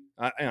State,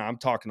 I'm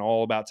talking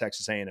all about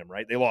Texas A&M,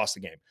 right? They lost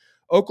the game.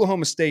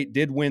 Oklahoma State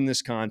did win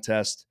this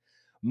contest,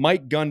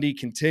 Mike Gundy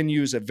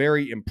continues a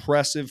very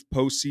impressive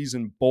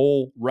postseason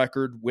bowl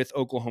record with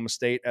Oklahoma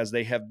State, as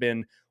they have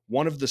been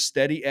one of the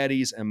steady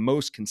eddies and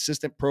most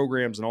consistent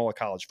programs in all of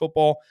college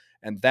football.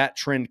 And that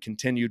trend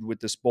continued with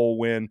this bowl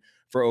win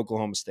for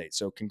Oklahoma State.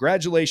 So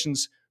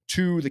congratulations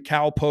to the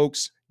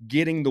Cowpokes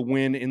getting the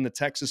win in the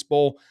Texas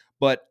Bowl.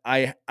 But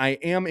I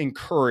am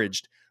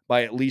encouraged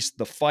by at least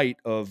the fight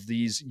of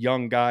these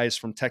young guys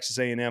from Texas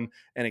A&M,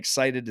 and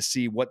excited to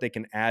see what they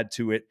can add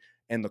to it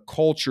and the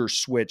culture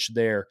switch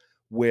there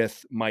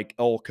with Mike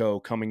Elko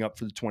coming up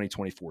for the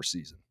 2024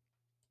 season.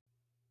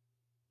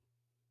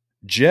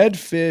 Jed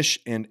Fish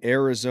and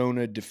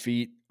Arizona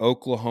defeat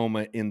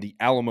Oklahoma in the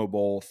Alamo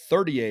Bowl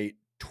 38-24.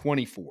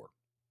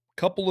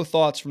 Couple of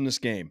thoughts from this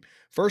game.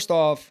 First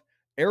off,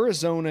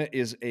 Arizona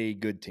is a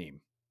good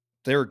team.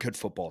 They're a good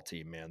football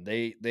team, man.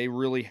 They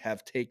really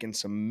have taken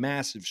some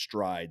massive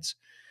strides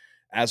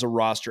as a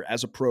roster,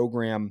 as a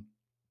program,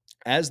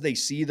 as they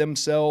see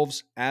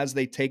themselves, as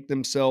they take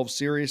themselves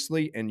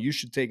seriously, and you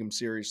should take them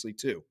seriously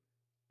too.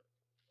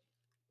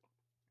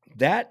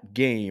 That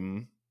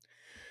game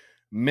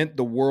meant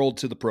the world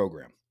to the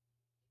program.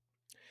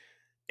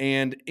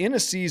 And in a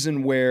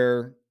season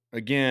where,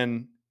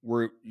 again,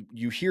 where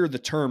you hear the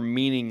term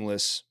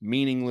meaningless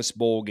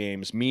bowl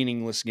games,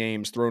 meaningless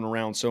games thrown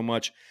around so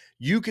much,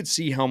 you could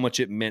see how much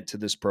it meant to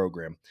this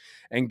program.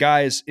 And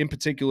guys in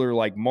particular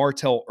like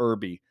Martell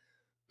Irby,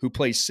 who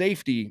plays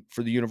safety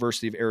for the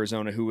University of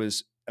Arizona, who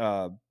was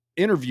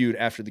interviewed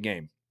after the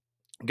game.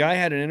 Guy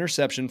had an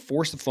interception,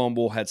 forced a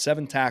fumble, had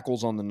 7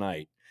 tackles on the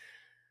night.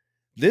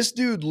 This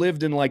dude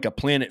lived in like a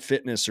Planet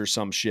Fitness or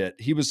some shit.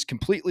 He was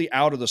completely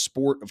out of the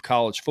sport of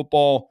college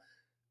football,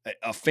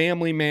 a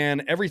family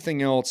man,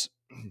 everything else.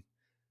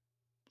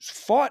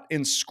 Fought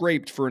and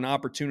scraped for an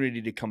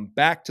opportunity to come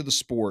back to the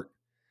sport,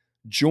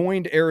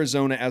 joined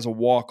Arizona as a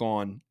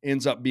walk-on,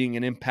 ends up being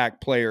an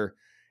impact player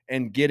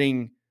and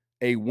getting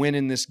a win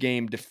in this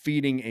game,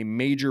 defeating a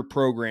major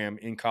program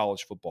in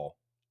college football.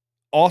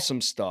 Awesome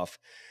stuff.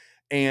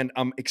 And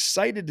I'm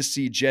excited to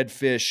see Jed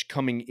Fish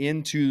coming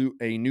into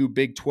a new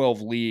Big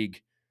 12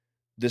 league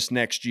this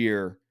next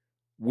year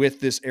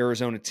with this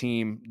Arizona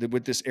team,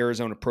 with this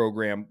Arizona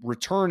program,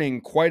 returning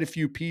quite a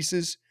few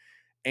pieces.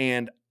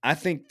 And I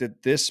think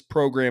that this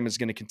program is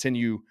going to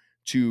continue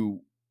to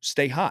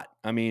stay hot.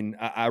 I mean,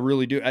 I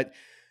really do.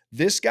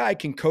 This guy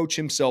can coach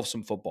himself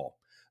some football.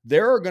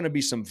 There are going to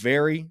be some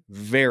very,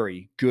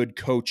 very good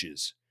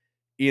coaches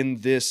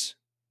in this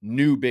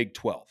new Big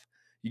 12.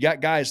 You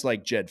got guys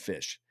like Jed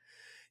Fish.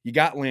 You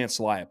got Lance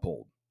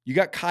Leipold. You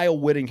got Kyle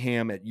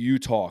Whittingham at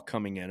Utah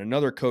coming in,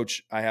 another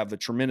coach I have a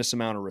tremendous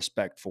amount of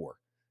respect for.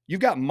 You've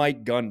got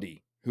Mike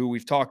Gundy, who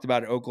we've talked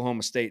about at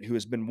Oklahoma State, who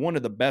has been one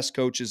of the best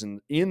coaches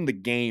in the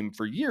game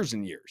for years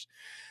and years.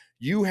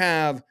 You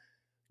have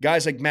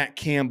guys like Matt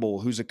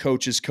Campbell, who's a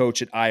coach's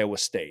coach at Iowa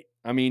State.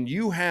 I mean,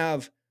 you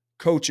have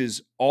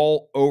coaches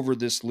all over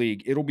this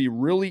league. It'll be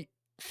really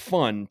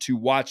fun to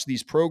watch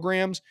these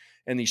programs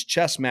and these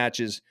chess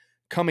matches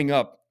coming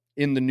up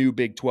in the new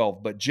Big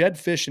 12. But Jed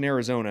Fish in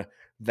Arizona,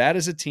 that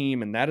is a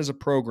team and that is a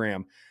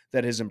program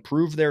that has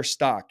improved their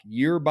stock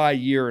year by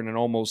year in an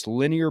almost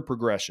linear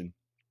progression.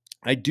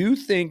 I do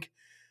think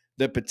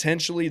that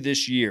potentially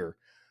this year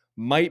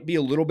might be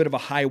a little bit of a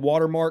high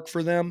watermark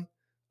for them,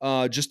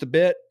 just a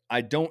bit.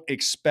 I don't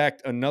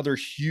expect another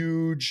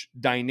huge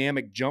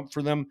dynamic jump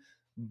for them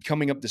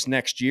coming up this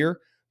next year,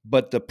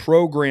 but the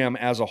program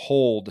as a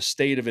whole, the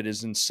state of it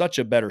is in such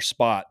a better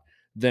spot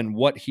than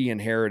what he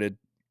inherited.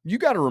 You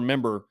got to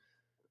remember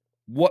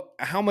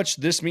how much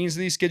this means to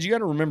these kids. You got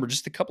to remember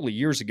just a couple of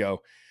years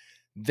ago,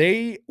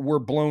 they were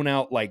blown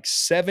out like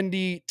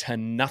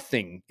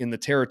 70-0 in the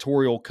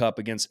Territorial Cup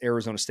against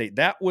Arizona State.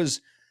 That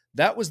was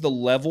the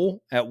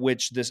level at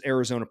which this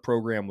Arizona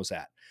program was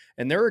at.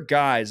 And there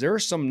are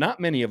some, not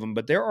many of them,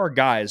 but there are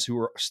guys who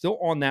are still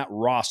on that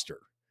roster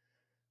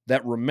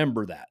that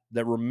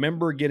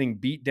remember getting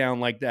beat down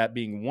like that,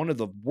 being one of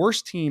the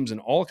worst teams in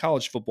all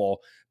college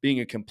football,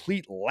 being a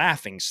complete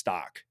laughing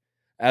stock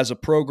as a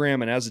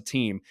program and as a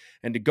team,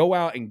 and to go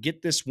out and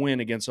get this win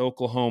against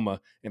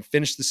Oklahoma and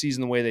finish the season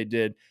the way they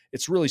did,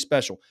 it's really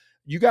special.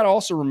 You got to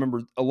also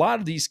remember a lot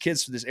of these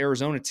kids for this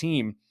Arizona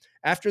team,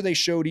 after they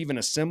showed even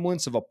a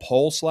semblance of a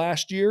pulse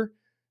last year,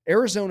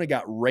 Arizona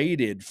got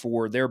rated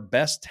for their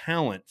best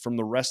talent from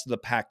the rest of the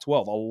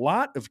Pac-12. A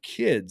lot of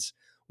kids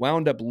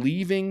wound up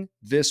leaving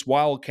this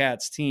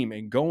Wildcats team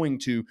and going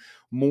to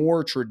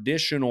more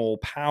traditional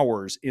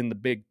powers in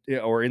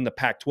the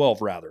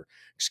Pac-12 rather.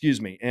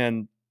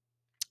 And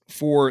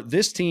for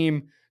this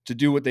team to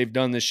do what they've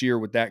done this year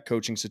with that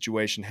coaching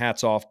situation,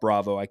 hats off,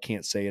 bravo. I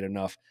can't say it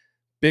enough.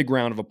 Big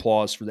round of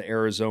applause for the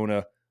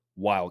Arizona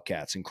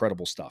Wildcats.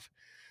 Incredible stuff.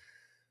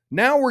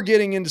 Now we're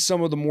getting into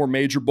some of the more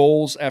major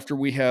bowls after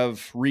we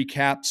have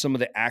recapped some of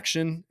the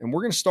action. And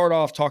we're going to start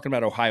off talking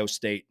about Ohio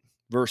State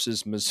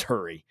versus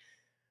Missouri.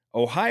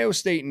 Ohio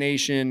State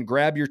Nation,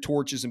 grab your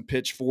torches and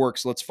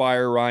pitchforks. Let's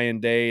fire Ryan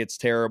Day. It's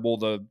terrible.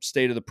 The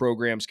state of the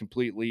program's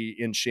completely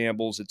in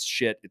shambles. It's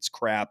shit. It's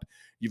crap.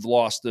 You've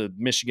lost to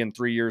Michigan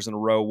 3 years in a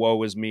row.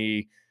 Woe is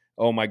me.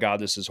 Oh my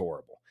God, this is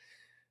horrible.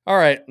 All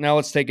right, now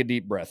let's take a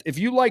deep breath. If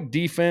you like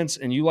defense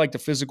and you like the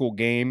physical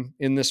game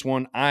in this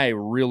one, I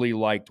really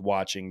liked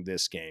watching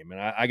this game.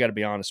 And I got to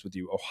be honest with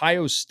you,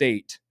 Ohio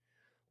State,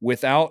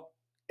 without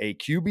a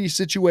QB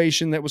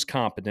situation that was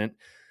competent,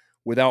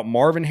 without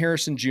Marvin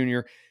Harrison Jr.,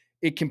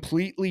 it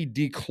completely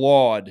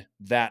declawed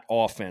that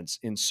offense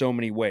in so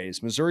many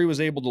ways. Missouri was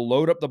able to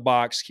load up the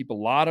box, keep a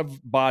lot of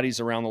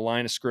bodies around the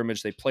line of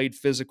scrimmage. They played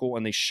physical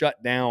and they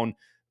shut down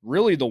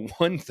really the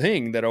one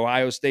thing that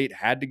Ohio State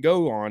had to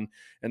go on,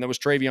 and that was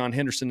Travion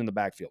Henderson in the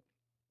backfield.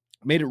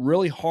 Made it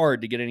really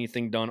hard to get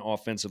anything done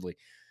offensively.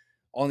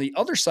 On the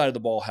other side of the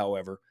ball,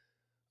 however,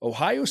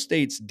 Ohio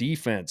State's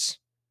defense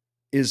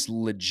is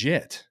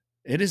legit.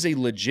 It is a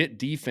legit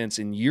defense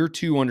in year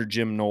 2 under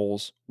Jim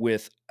Knowles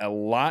with a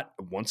lot,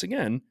 once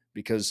again,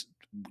 because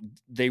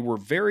they were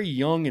very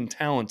young and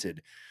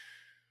talented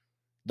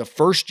the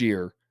first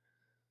year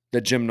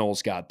that Jim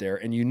Knowles got there.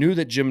 And you knew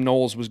that Jim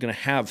Knowles was going to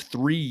have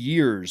 3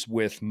 years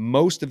with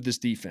most of this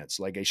defense.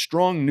 Like a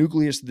strong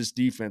nucleus of this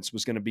defense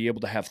was going to be able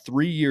to have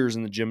 3 years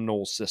in the Jim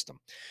Knowles system.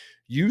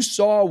 You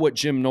saw what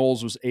Jim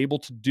Knowles was able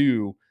to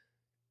do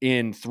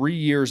in 3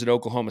 years at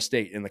Oklahoma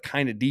State and the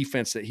kind of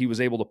defense that he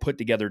was able to put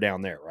together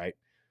down there, right?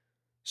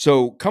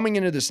 So coming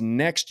into this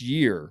next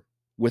year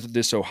with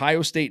this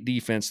Ohio State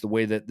defense, the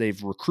way that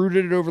they've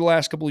recruited it over the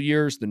last couple of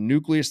years, the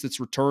nucleus that's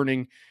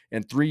returning,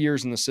 and 3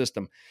 years in the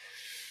system,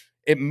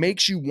 it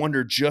makes you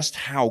wonder just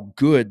how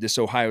good this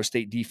Ohio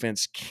State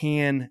defense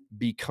can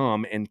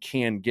become and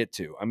can get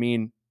to. I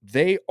mean,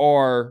 they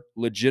are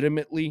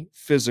legitimately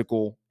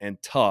physical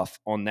and tough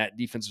on that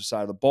defensive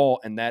side of the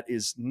ball, and that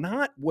is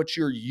not what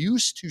you're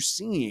used to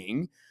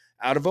seeing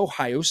out of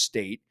Ohio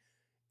State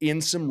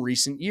in some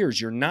recent years.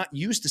 You're not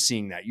used to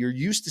seeing that. You're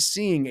used to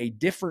seeing a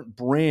different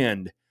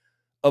brand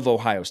of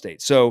Ohio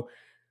State. So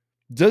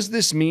does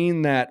this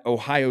mean that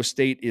Ohio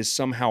State is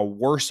somehow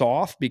worse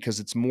off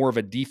because it's more of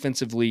a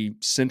defensively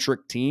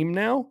centric team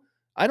now?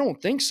 I don't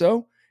think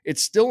so.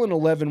 It's still an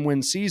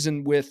 11-win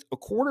season with a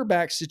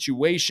quarterback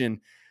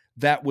situation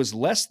that was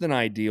less than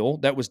ideal,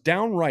 that was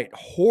downright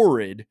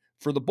horrid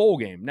for the bowl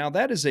game. Now,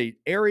 that is an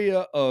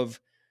area of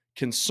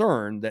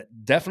concern that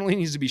definitely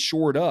needs to be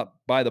shored up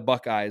by the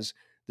Buckeyes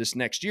this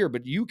next year,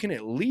 but you can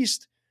at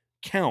least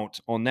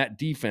count on that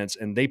defense,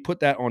 and they put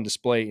that on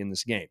display in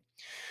this game.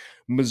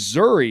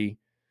 Missouri,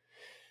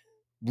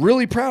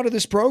 really proud of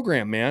this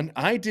program, man.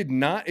 I did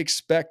not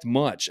expect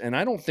much, and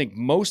I don't think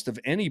most of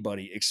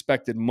anybody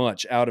expected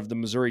much out of the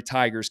Missouri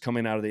Tigers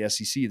coming out of the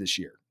SEC this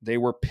year. They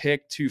were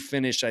picked to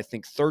finish, I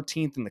think,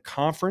 13th in the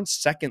conference,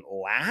 second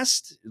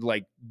last.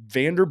 Like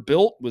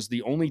Vanderbilt was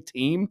the only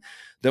team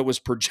that was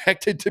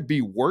projected to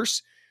be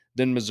worse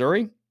than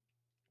Missouri.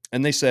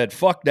 And they said,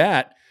 fuck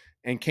that,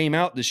 and came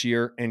out this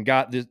year and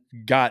got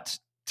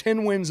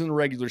 10 wins in the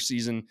regular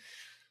season,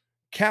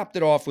 capped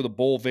it off with a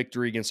bowl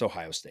victory against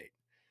Ohio State.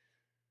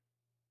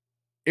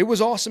 It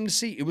was awesome to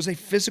see. It was a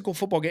physical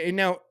football game. And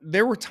now,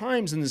 there were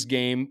times in this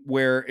game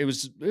where it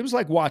was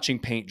like watching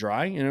paint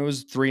dry, and it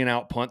was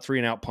 3-and-out punt,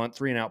 3-and-out punt,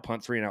 3-and-out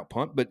punt, 3-and-out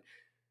punt. But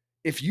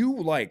if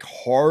you like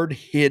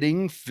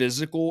hard-hitting,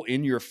 physical,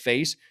 in your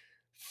face,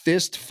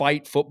 fist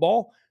fight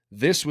football,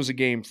 this was a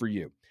game for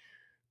you.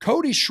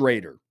 Cody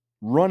Schrader,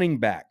 running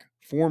back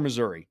for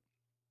Missouri,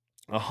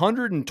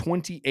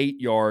 128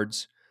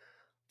 yards,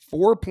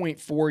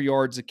 4.4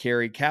 yards a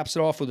carry, caps it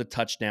off with a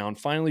touchdown,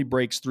 finally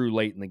breaks through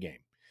late in the game.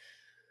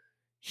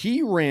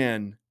 He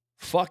ran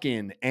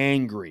fucking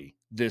angry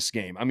this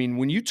game. I mean,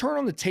 when you turn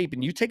on the tape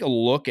and you take a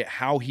look at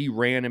how he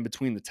ran in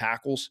between the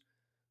tackles,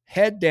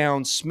 head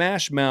down,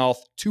 smash mouth,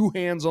 2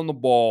 hands on the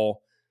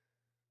ball,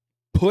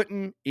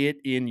 putting it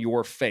in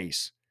your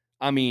face.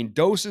 I mean,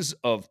 doses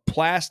of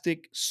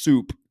plastic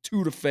soup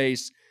to the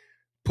face,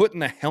 putting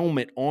the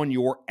helmet on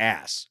your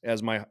ass,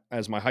 as my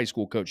high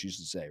school coach used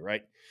to say,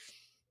 right?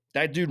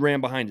 That dude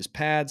ran behind his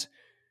pads.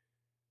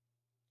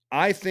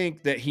 I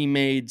think that he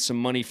made some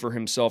money for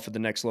himself at the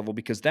next level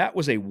because that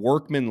was a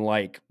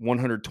workman-like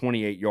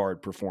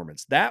 128-yard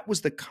performance. That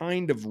was the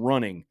kind of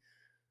running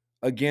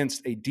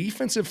against a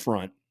defensive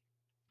front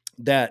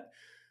that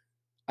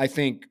I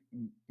think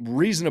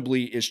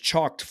reasonably is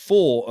chocked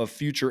full of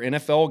future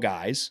NFL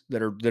guys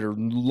that are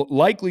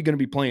likely going to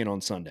be playing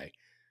on Sunday.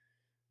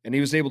 And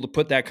he was able to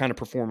put that kind of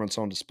performance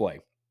on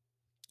display.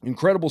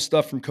 Incredible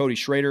stuff from Cody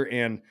Schrader.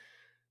 And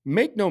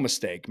make no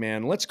mistake,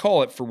 man, let's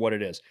call it for what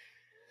it is.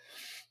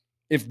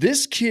 If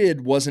this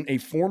kid wasn't a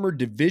former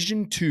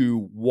Division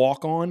II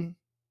walk-on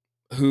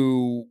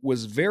who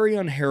was very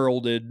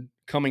unheralded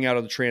coming out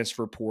of the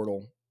transfer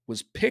portal,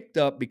 was picked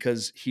up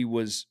because he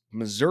was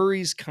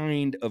Missouri's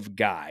kind of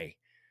guy,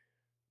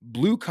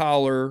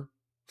 blue-collar,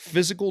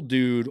 physical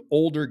dude,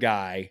 older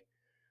guy,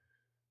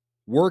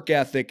 work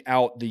ethic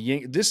out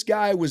the this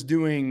guy was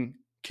doing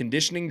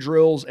conditioning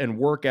drills and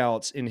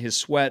workouts in his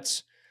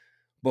sweats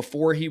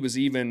before he was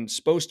even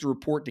supposed to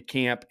report to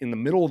camp in the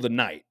middle of the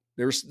night.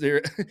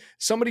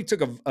 Somebody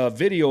took a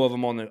video of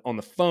him on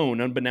the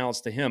phone,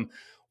 unbeknownst to him,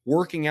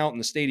 working out in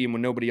the stadium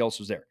when nobody else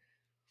was there.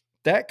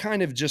 That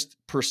kind of just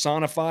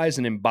personifies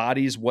and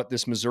embodies what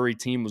this Missouri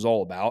team was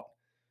all about.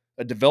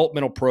 a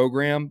developmental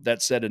program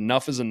that said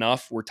enough is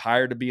enough. We're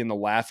tired of being the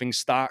laughing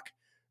stock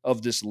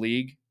of this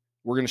league.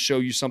 We're going to show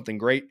you something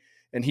great.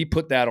 And he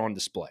put that on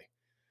display.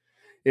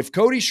 If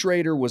Cody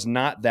Schrader was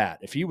not that,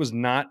 if he was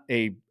not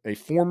a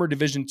former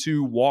Division II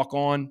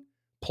walk-on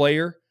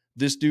player,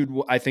 this dude,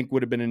 I think,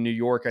 would have been in New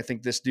York. I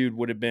think this dude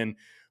would have been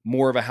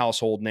more of a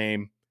household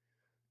name,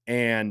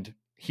 and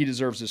he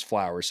deserves his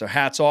flowers. So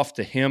hats off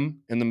to him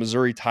and the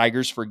Missouri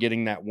Tigers for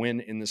getting that win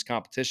in this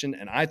competition,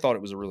 and I thought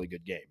it was a really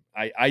good game.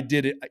 I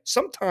did it.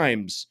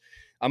 Sometimes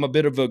I'm a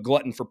bit of a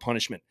glutton for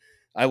punishment.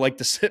 I like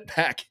to sit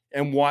back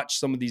and watch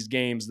some of these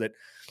games that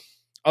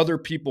other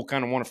people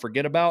kind of want to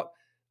forget about.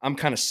 I'm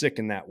kind of sick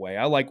in that way.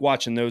 I like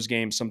watching those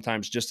games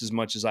sometimes just as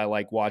much as I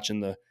like watching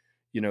the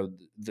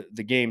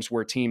games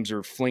where teams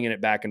are flinging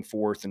it back and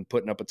forth and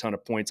putting up a ton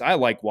of points. I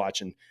like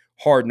watching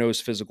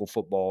hard-nosed physical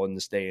football in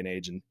this day and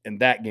age, and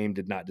that game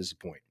did not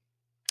disappoint.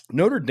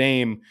 Notre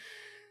Dame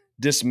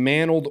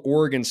dismantled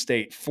Oregon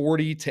State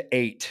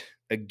 40-8.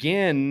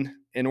 Again,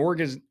 an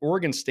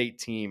Oregon State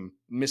team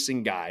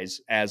missing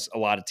guys, as a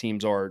lot of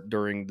teams are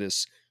during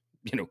this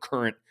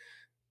current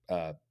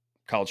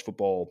college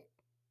football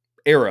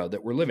era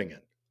that we're living in.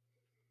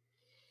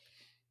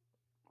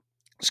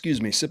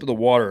 Excuse me, sip of the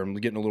water. I'm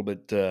getting a little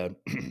bit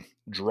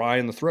dry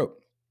in the throat.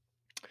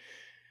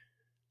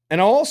 And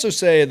I'll also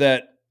say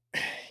that,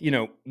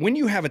 when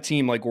you have a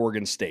team like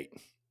Oregon State,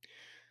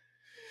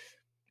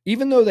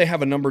 even though they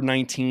have a number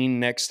 19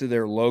 next to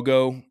their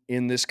logo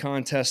in this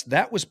contest,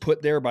 that was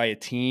put there by a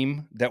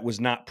team that was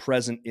not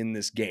present in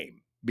this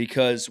game.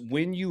 Because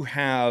when you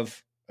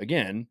have,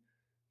 again,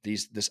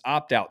 this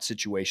opt-out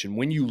situation,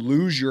 when you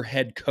lose your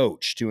head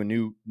coach to a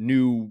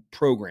new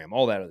program,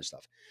 all that other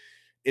stuff,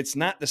 it's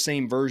not the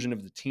same version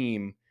of the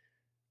team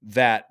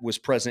that was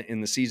present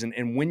in the season.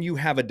 And when you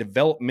have a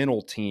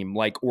developmental team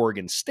like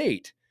Oregon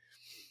State,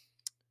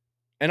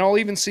 and I'll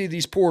even see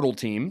these portal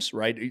teams,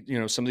 right?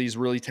 Some of these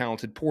really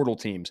talented portal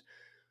teams,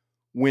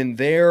 when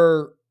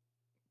they're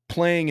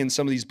playing in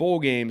some of these bowl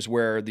games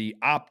where the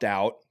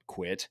opt-out,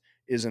 quit,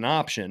 is an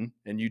option,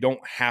 and you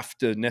don't have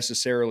to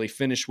necessarily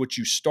finish what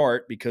you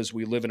start, because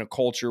we live in a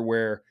culture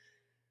where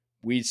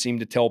we seem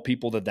to tell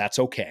people that that's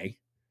okay.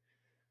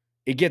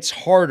 It gets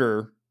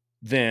harder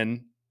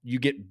than you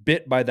get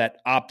bit by that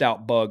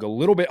opt-out bug a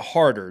little bit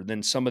harder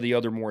than some of the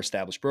other more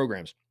established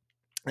programs.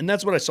 And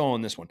that's what I saw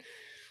in this one.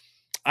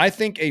 I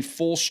think a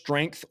full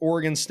strength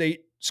Oregon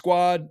State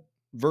squad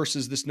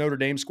versus this Notre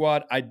Dame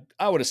squad, I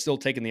would have still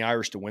taken the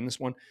Irish to win this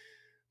one,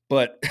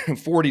 but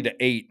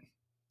 40-8,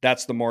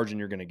 that's the margin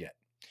you're going to get.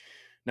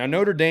 Now,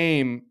 Notre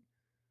Dame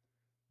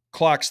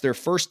clocks their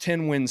first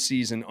 10-win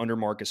season under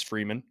Marcus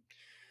Freeman,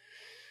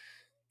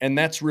 and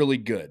that's really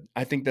good.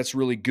 I think that's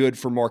really good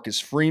for Marcus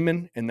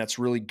Freeman, and that's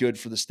really good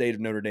for the state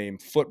of Notre Dame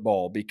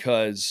football,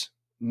 because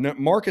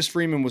Marcus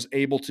Freeman was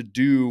able to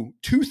do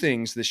two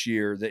things this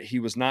year that he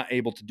was not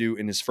able to do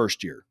in his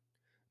first year.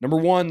 Number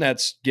one,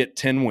 that's get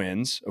 10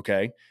 wins,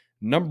 okay?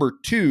 Number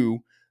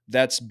two,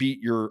 that's beat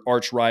your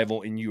arch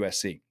rival in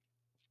USC.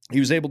 He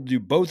was able to do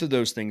both of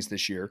those things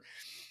this year.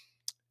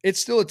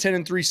 It's still a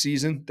 10-3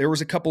 season. There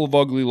was a couple of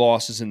ugly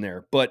losses in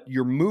there, but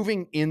you're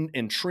moving in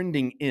and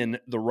trending in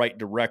the right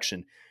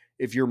direction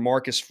if you're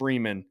Marcus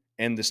Freeman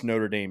and this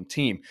Notre Dame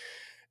team.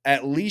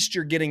 At least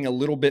you're getting a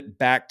little bit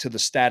back to the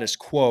status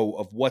quo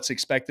of what's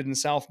expected in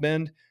South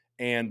Bend,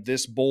 and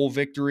this bowl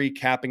victory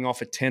capping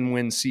off a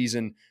 10-win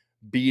season,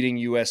 beating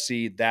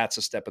USC, that's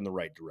a step in the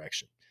right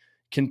direction.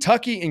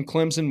 Kentucky and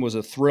Clemson was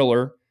a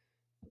thriller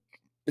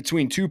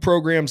between two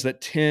programs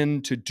that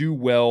tend to do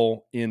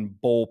well in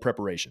bowl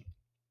preparation.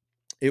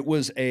 It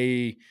was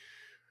I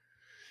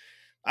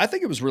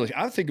think it was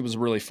a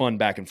really fun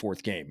back and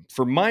forth game.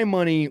 For my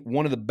money,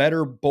 one of the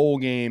better bowl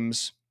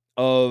games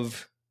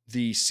of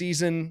the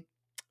season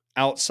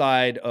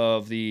outside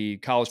of the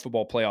college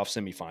football playoff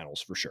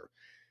semifinals, for sure.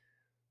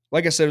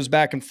 Like I said, it was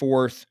back and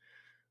forth,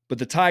 but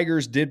the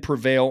Tigers did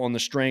prevail on the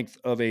strength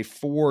of a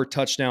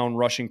 4-touchdown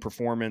rushing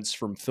performance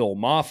from Phil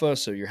Maffa,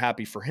 so you're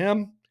happy for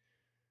him.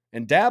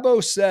 And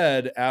Dabo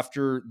said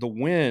after the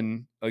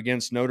win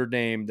against Notre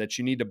Dame that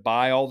you need to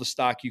buy all the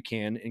stock you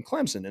can in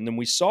Clemson. And then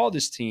we saw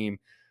this team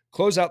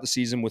close out the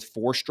season with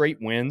 4 straight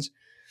wins,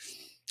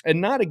 and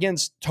not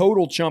against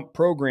total chump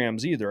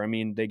programs either. I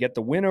mean, they get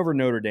the win over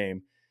Notre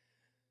Dame.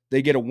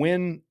 They get a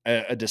win,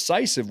 a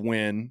decisive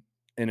win,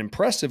 an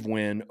impressive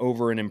win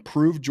over an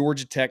improved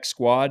Georgia Tech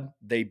squad.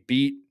 They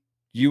beat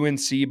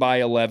UNC by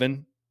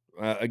 11.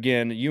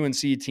 Again, a UNC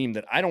team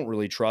that I don't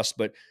really trust,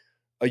 but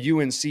a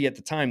UNC at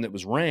the time that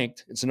was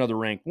ranked. It's another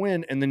ranked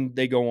win. And then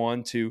they go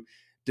on to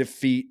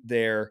defeat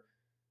their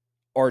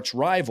arch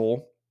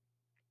rival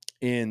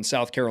in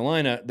South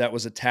Carolina. That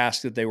was a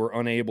task that they were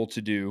unable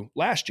to do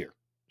last year.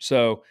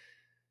 So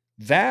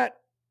that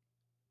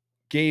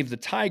gave the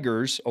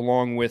Tigers,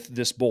 along with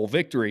this bowl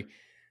victory,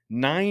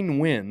 9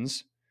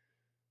 wins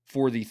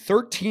for the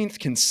 13th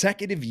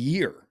consecutive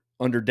year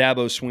under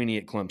Dabo Swinney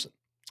at Clemson.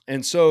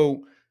 And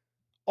so,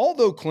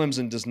 although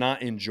Clemson does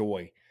not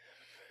enjoy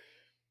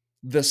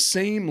the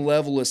same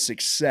level of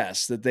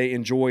success that they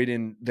enjoyed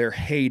in their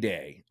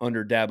heyday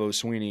under Dabo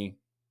Swinney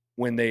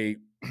when they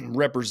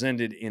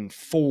represented in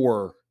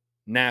 4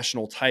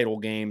 national title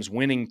games,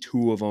 winning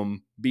 2 of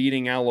them,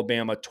 beating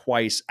Alabama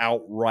twice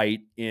outright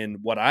in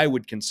what I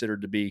would consider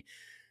to be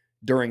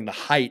during the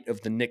height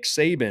of the Nick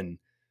Saban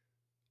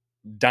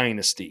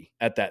dynasty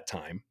at that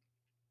time.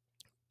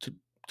 To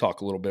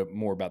talk a little bit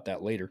more about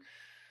that later.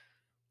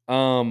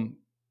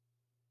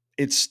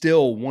 It's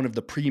still one of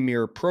the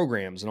premier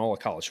programs in all of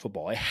college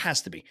football. It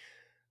has to be.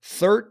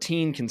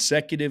 13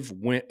 consecutive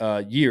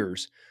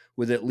years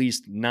with at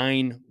least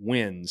 9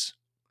 wins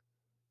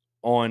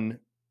on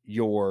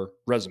your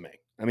resume.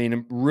 I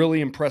mean,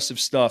 really impressive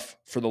stuff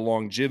for the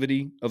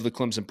longevity of the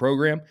Clemson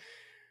program.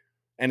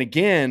 And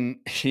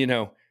again,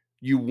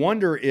 you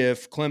wonder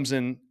if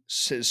Clemson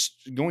is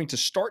going to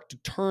start to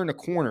turn a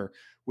corner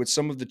with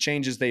some of the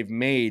changes they've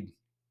made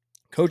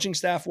coaching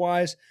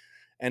staff-wise,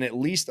 and at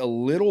least a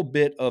little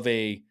bit of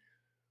a,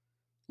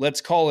 let's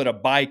call it a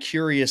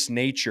bi-curious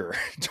nature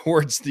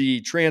towards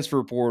the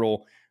transfer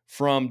portal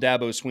from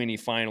Dabo Swinney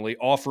finally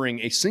offering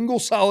a single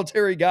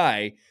solitary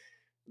guy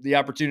the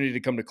opportunity to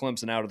come to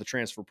Clemson out of the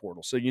transfer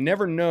portal. So you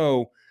never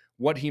know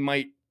what he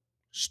might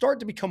start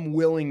to become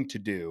willing to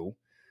do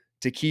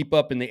to keep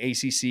up in the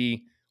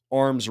ACC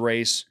arms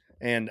race.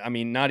 And I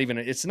mean,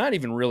 it's not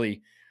even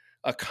really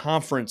a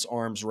conference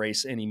arms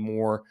race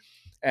anymore,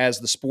 as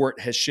the sport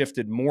has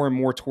shifted more and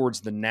more towards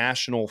the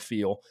national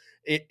feel.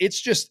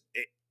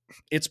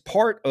 It's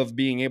part of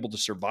being able to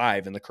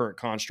survive in the current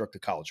construct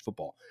of college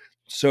football.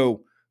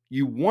 So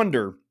you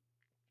wonder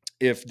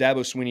if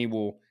Dabo Swinney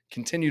will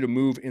continue to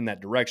move in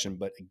that direction.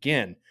 But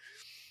again,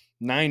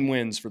 9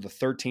 wins for the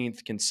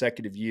 13th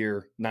consecutive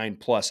year, 9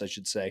 plus, I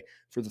should say,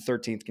 for the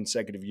 13th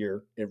consecutive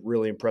year.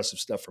 Really impressive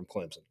stuff from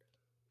Clemson.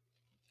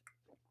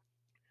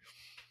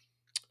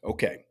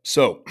 Okay,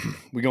 so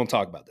we're going to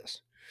talk about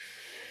this.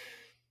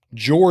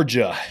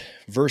 Georgia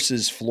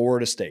versus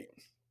Florida State.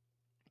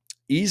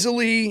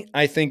 Easily,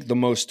 I think, the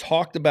most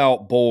talked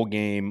about bowl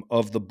game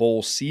of the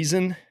bowl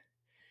season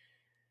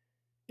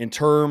in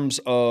terms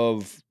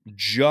of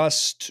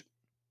just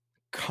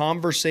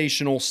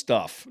conversational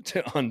stuff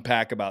to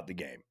unpack about the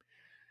game.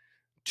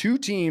 2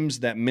 teams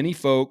that many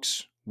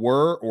folks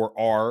were or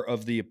are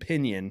of the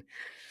opinion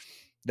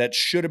that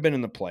should have been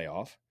in the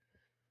playoff.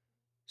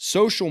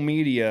 Social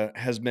media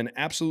has been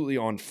absolutely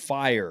on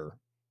fire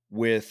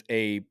with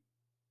a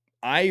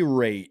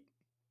irate,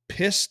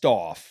 pissed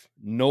off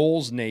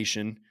Knowles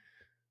Nation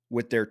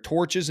with their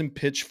torches and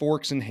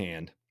pitchforks in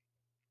hand,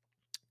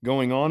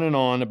 going on and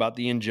on about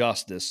the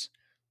injustice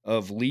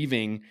of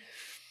leaving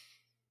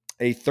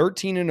a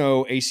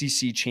 13-0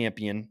 ACC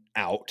champion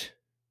out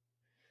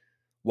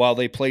while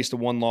they placed a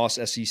 1-loss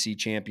SEC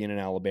champion in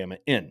Alabama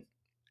in.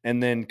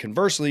 And then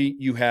conversely,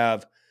 you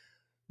have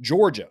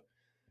Georgia,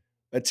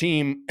 a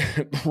team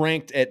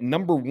ranked at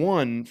number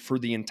 1 for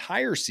the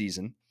entire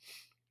season,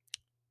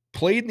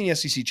 played in the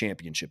SEC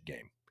championship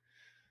game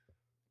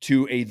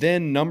to a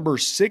then number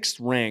 6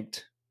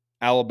 ranked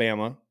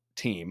Alabama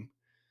team.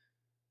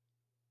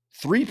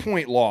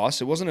 3-point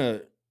loss. It wasn't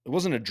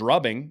a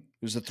drubbing.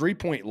 It was a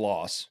 3-point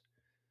loss.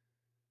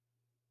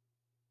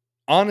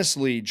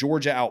 Honestly,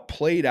 Georgia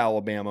outplayed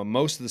Alabama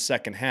most of the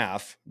second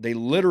half. They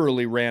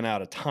literally ran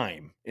out of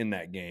time in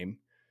that game.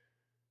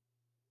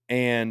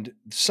 And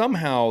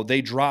somehow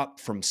they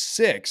dropped from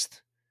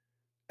 6th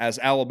as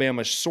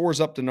Alabama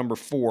soars up to number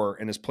 4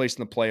 and is placed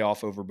in the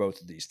playoff over both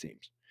of these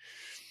teams.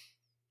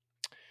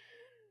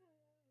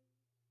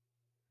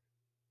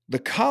 The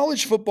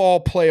College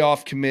Football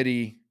Playoff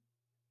Committee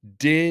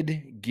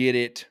did get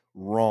it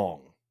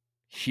wrong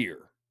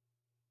here.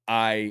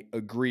 I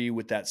agree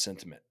with that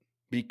sentiment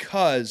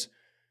because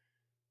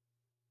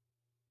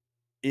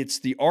it's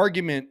the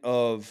argument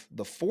of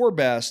the 4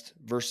 best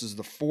versus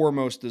the 4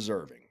 most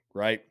deserving,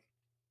 right?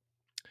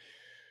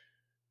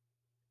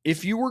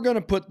 If you were going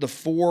to put the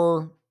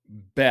 4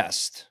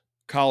 best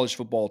college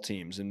football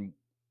teams and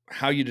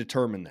how you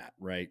determine that,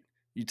 right?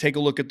 You take a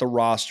look at the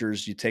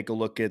rosters, you take a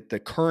look at the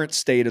current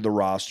state of the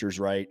rosters,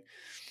 right?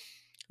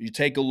 You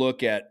take a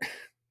look at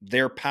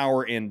their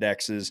power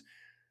indexes,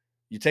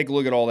 you take a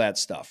look at all that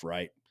stuff,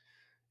 right?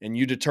 And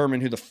you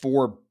determine who the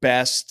 4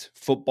 best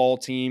football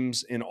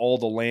teams in all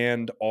the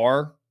land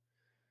are.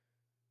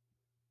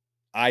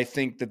 I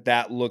think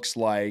that looks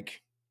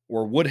like,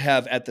 or would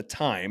have at the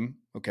time,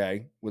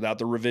 okay, without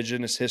the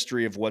revisionist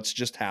history of what's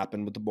just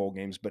happened with the bowl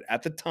games, but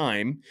at the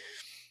time,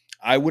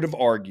 I would have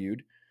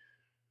argued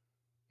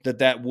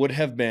that would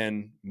have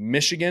been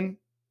Michigan,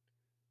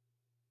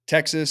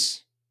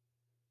 Texas,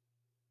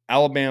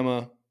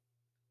 Alabama,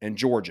 and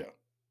Georgia.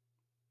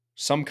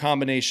 Some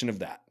combination of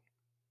that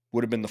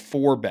would have been the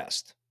 4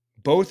 best.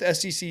 Both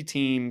SEC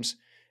teams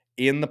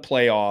in the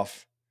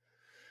playoff,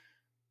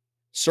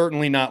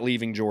 certainly not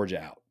leaving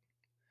Georgia out.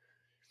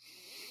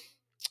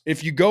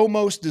 If you go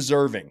most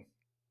deserving,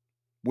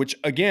 which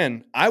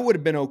again, I would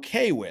have been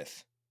okay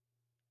with,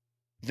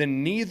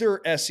 then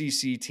neither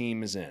SEC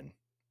team is in.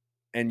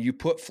 And you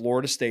put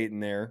Florida State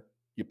in there.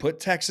 You put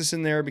Texas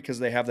in there because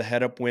they have the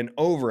head-up win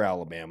over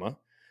Alabama.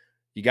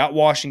 You got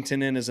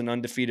Washington in as an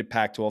undefeated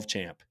Pac-12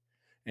 champ.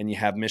 And you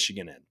have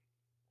Michigan in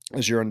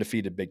as your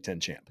undefeated Big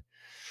Ten champ.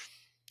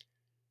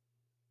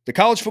 The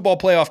College Football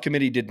Playoff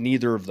Committee did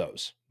neither of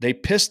those. They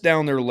pissed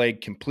down their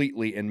leg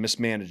completely and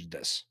mismanaged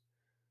this.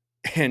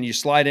 And you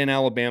slide in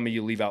Alabama,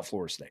 you leave out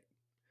Florida State.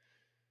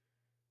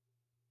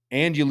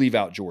 And you leave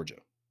out Georgia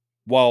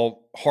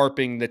while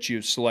harping that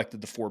you selected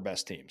the 4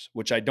 best teams,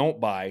 which I don't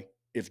buy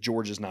if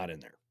Georgia's not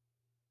in there.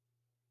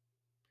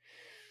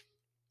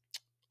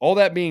 All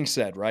that being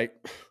said, right?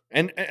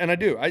 And I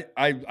do.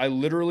 I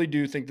literally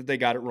do think that they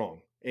got it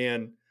wrong.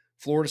 And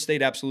Florida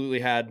State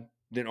absolutely had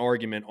an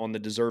argument on the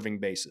deserving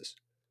basis.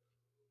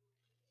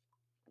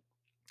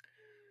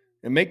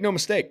 And make no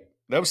mistake,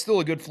 that was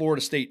still a good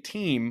Florida State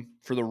team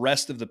for the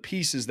rest of the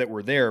pieces that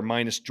were there,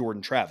 minus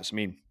Jordan Travis. I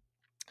mean,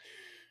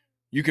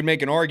 you could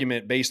make an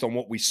argument based on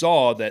what we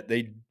saw that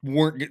they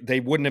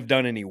wouldn't have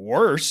done any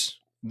worse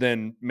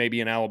than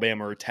maybe an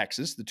Alabama or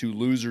Texas, the 2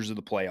 losers of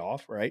the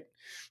playoff, right,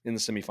 in the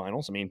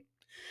semifinals. I mean,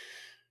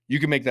 you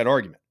can make that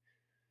argument.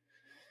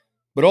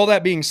 But all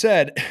that being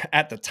said,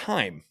 at the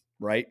time,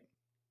 right,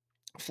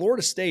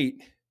 Florida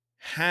State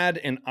had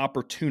an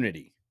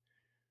opportunity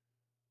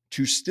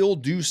to still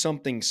do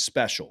something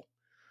special,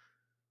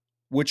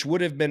 which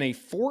would have been a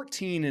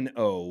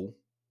 14-0,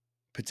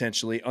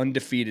 potentially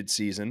undefeated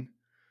season,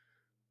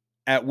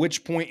 at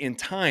which point in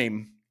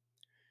time,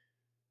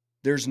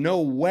 there's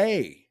no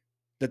way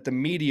that the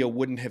media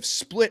wouldn't have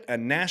split a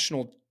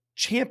national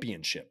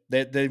championship,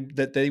 that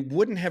they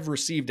wouldn't have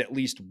received at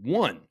least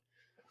one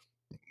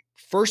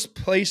first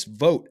place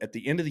vote at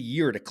the end of the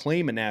year to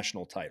claim a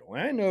national title.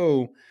 And I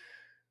know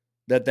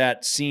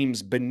that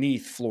seems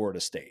beneath Florida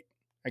State.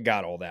 I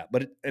got all that.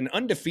 But an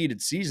undefeated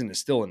season is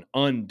still an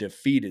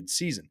undefeated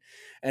season.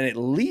 And at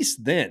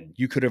least then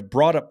you could have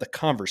brought up the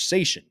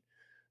conversation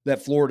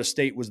that Florida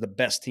State was the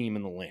best team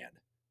in the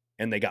land.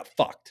 And they got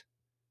fucked,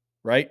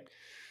 right?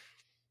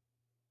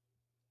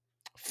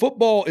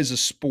 Football is a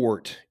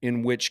sport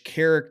in which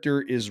character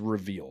is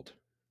revealed.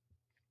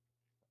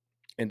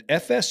 And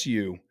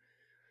FSU,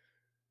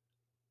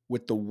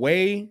 with the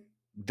way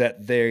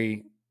that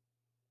they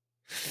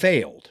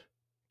failed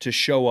to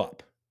show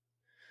up,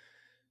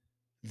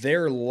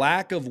 their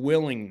lack of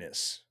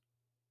willingness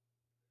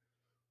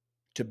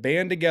to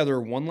band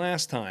together one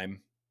last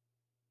time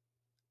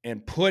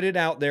and put it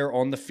out there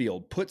on the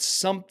field, put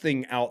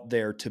something out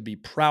there to be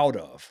proud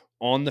of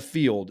on the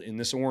field in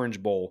this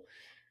Orange Bowl,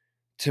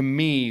 to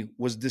me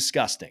was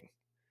disgusting.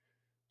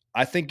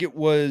 I think it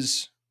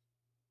was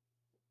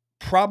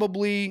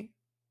probably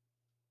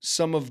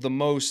some of the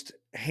most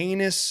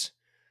heinous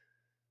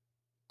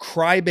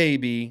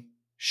crybaby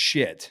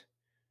shit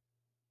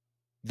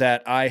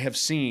that I have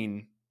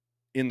seen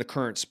in the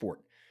current sport.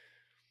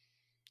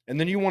 And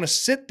then you want to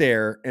sit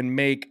there and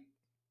make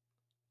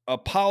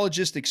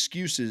apologist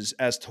excuses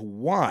as to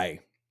why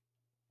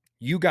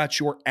you got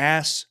your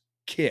ass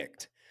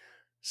kicked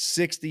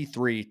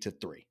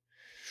 63-3.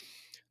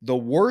 The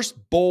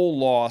worst bowl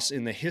loss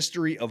in the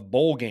history of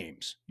bowl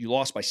games. You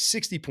lost by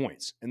 60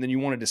 points. And then you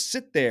wanted to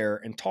sit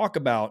there and talk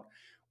about,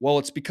 well,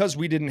 it's because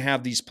we didn't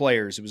have these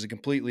players. It was a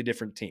completely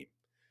different team.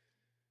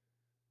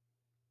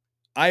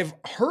 I've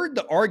heard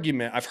that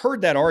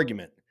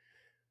argument.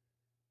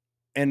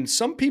 And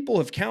some people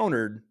have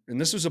countered,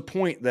 and this was a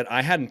point that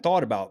I hadn't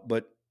thought about,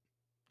 but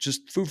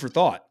just food for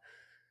thought.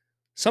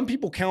 Some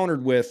people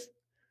countered with,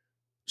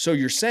 so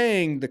you're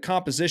saying the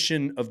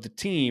composition of the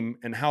team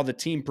and how the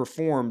team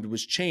performed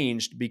was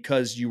changed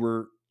because you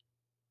were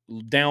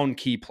down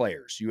key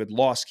players. You had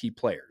lost key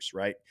players,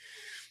 right?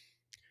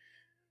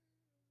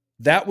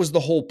 That was the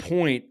whole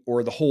point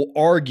or the whole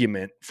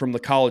argument from the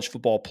College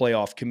Football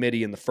Playoff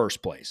Committee in the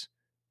first place.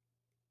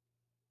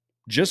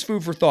 Just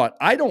food for thought.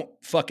 I don't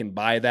fucking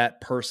buy that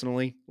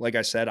personally. Like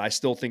I said, I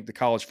still think the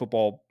College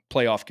Football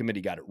Playoff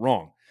Committee got it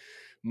wrong.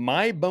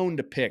 My bone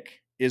to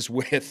pick is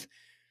with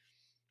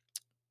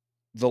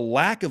the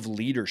lack of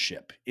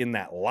leadership in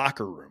that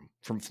locker room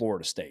from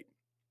Florida State.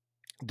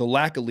 The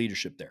lack of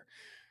leadership there.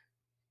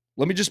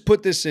 Let me just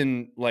put this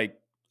in like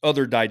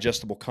other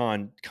digestible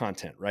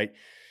content, right?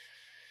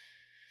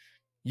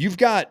 You've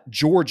got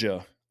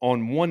Georgia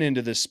on one end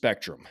of this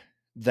spectrum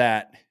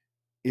that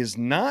is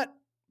not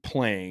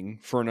playing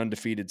for an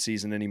undefeated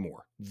season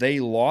anymore.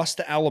 They lost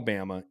to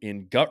Alabama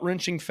in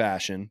gut-wrenching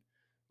fashion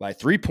by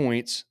 3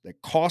 points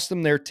that cost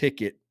them their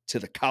ticket to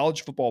the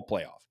college football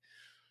playoff.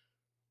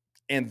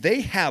 And they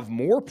have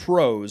more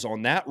pros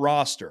on that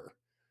roster,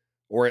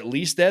 or at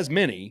least as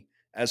many,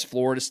 as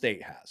Florida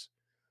State has.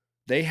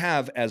 They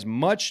have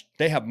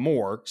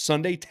more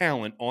Sunday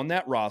talent on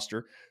that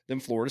roster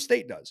than Florida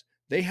State does.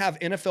 They have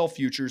NFL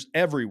futures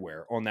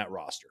everywhere on that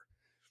roster.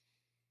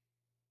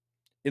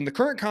 In the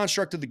current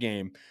construct of the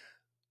game,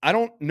 I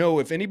don't know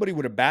if anybody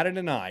would have batted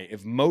an eye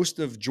if most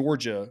of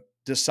Georgia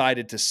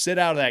decided to sit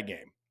out of that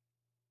game.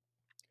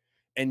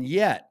 And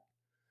yet,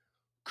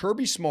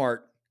 Kirby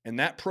Smart and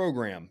that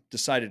program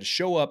decided to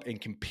show up and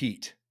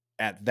compete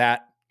at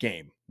that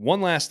game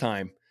one last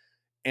time.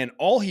 And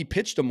all he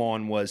pitched them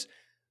on was,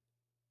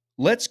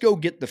 let's go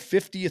get the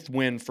 50th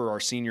win for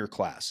our senior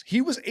class. He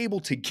was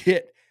able to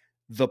get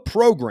the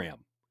program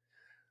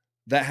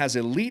that has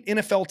elite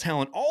NFL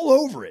talent all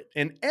over it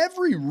and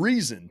every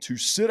reason to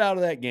sit out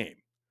of that game.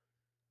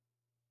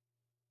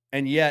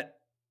 And yet,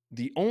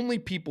 the only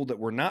people that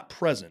were not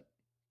present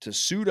to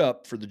suit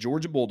up for the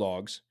Georgia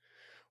Bulldogs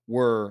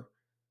were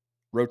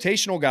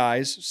rotational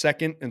guys,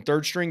 second and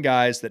third string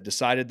guys that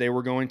decided they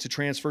were going to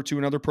transfer to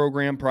another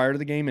program prior to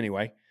the game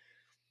anyway,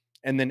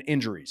 and then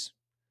injuries.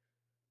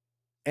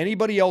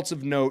 Anybody else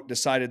of note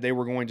decided they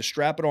were going to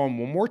strap it on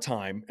one more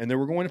time and they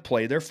were going to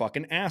play their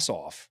fucking ass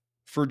off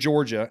for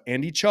Georgia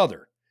and each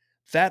other.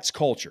 That's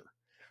culture.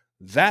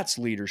 That's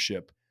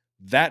leadership.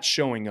 That's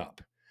showing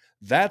up.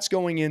 That's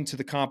going into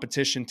the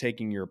competition,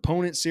 taking your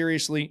opponent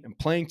seriously and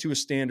playing to a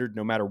standard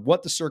no matter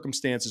what the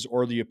circumstances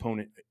or the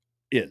opponent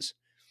is.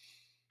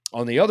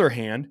 On the other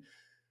hand,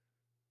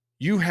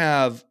 you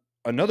have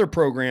another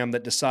program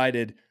that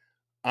decided,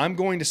 I'm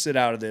going to sit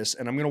out of this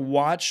and I'm going to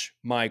watch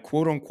my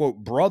quote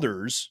unquote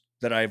brothers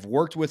that I've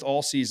worked with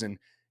all season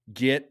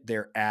get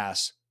their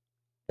ass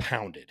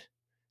pounded,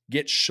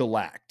 get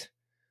shellacked,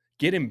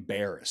 get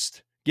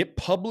embarrassed, get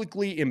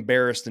publicly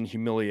embarrassed and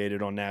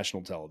humiliated on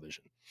national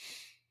television.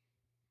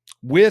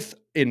 With,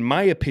 in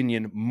my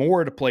opinion,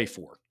 more to play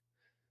for.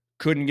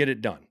 Couldn't get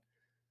it done.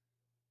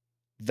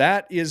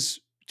 That is,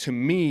 to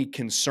me,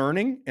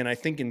 concerning. And I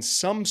think in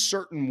some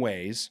certain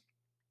ways,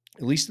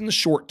 at least in the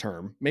short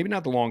term, maybe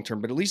not the long term,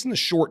 but at least in the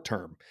short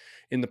term,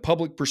 in the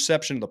public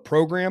perception of the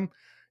program,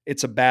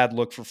 it's a bad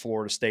look for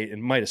Florida State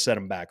and might have set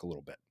them back a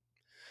little bit.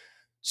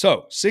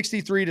 So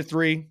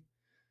 63-3,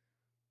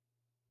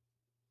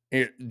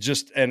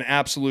 just an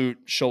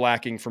absolute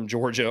shellacking from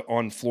Georgia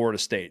on Florida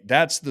State.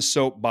 That's the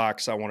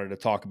soapbox I wanted to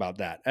talk about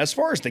that. As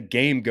far as the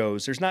game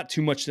goes, there's not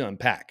too much to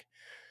unpack.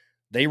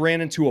 They ran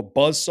into a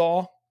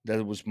buzzsaw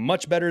that was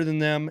much better than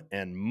them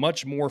and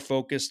much more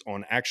focused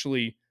on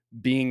actually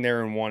being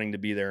there and wanting to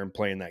be there and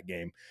playing that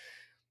game.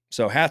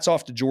 So hats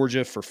off to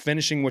Georgia for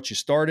finishing what you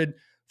started.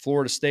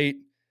 Florida State,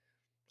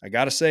 I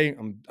got to say,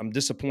 I'm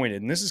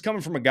disappointed. And this is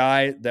coming from a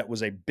guy that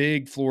was a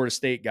big Florida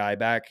State guy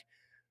back,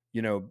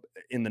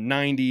 in the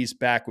 90s,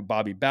 back with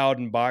Bobby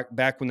Bowden,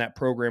 back when that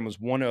program was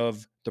one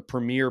of the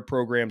premier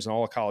programs in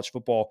all of college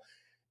football.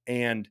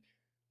 And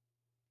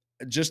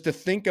just to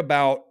think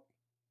about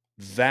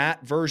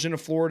that version of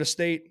Florida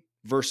State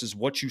versus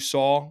what you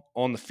saw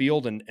on the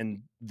field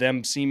and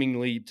them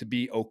seemingly to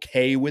be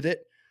okay with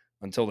it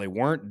until they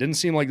weren't. Didn't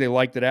seem like they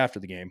liked it after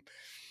the game.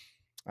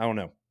 I don't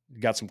know.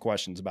 Got some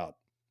questions about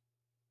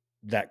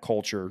that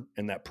culture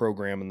and that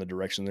program and the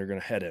direction they're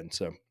going to head in.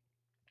 So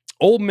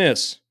Ole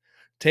Miss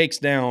takes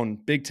down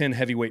Big Ten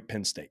heavyweight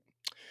Penn State.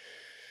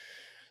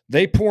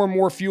 They pour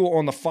more fuel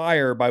on the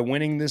fire by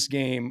winning this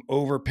game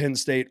over Penn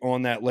State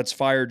on that let's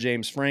fire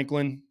James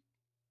Franklin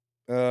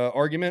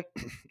argument.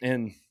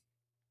 And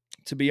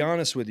to be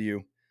honest with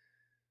you,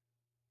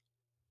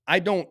 I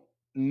don't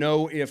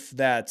know if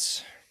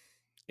that's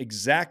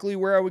exactly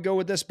where I would go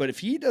with this, but if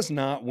he does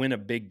not win a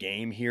big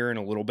game here in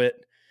a little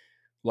bit,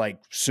 like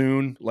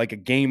soon, like a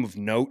game of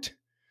note,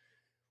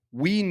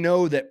 we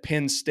know that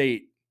Penn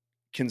State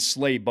can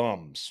slay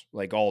bums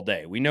like all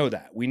day. We know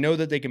that. We know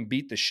that they can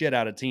beat the shit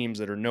out of teams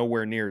that are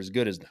nowhere near as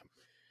good as them.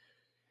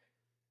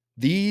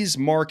 These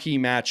marquee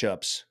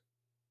matchups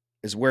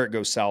is where it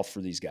goes south for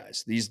these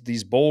guys.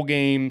 These bowl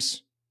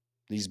games,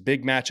 these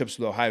big matchups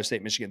with Ohio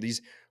State, Michigan,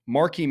 these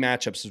marquee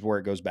matchups is where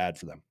it goes bad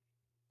for them.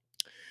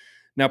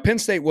 Now, Penn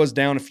State was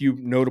down a few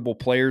notable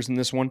players in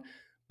this one,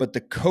 but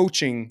the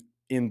coaching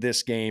in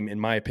this game, in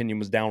my opinion,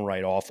 was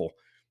downright awful.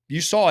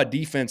 You saw a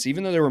defense,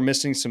 even though they were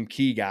missing some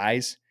key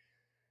guys,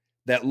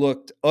 that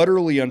looked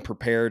utterly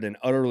unprepared and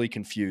utterly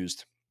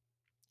confused.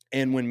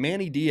 And when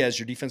Manny Diaz,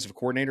 your defensive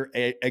coordinator,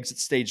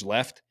 exits stage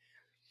left,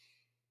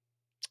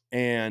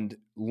 and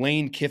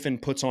Lane Kiffin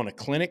puts on a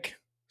clinic,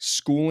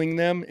 schooling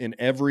them in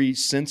every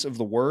sense of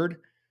the word,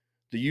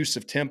 the use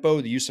of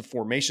tempo, the use of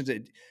formations,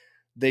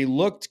 they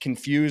looked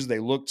confused, they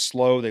looked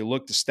slow, they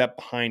looked a step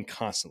behind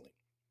constantly.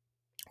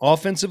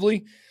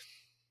 Offensively,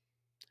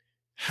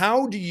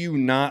 how do you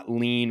not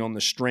lean on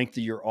the strength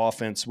of your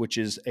offense, which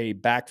is a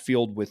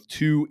backfield with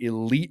two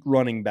elite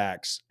running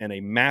backs and a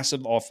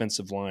massive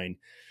offensive line,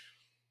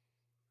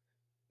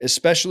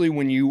 especially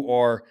when you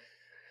are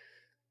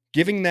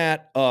giving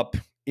that up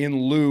in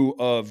lieu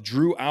of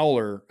Drew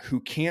Owler,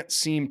 who can't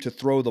seem to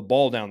throw the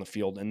ball down the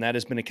field, and that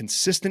has been a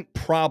consistent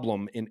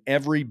problem in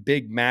every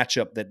big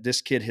matchup that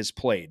this kid has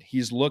played.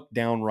 He's looked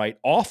downright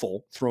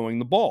awful throwing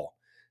the ball.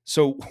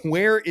 So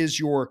where is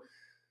your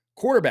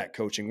quarterback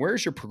coaching?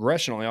 Where's your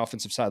progression on the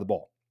offensive side of the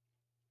ball?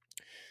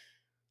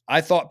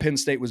 I thought Penn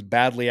State was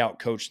badly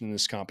outcoached in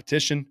this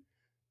competition,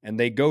 and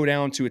they go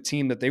down to a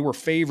team that they were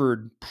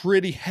favored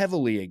pretty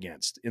heavily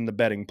against in the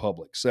betting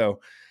public. So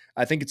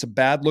I think it's a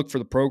bad look for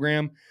the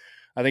program.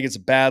 I think it's a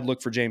bad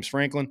look for James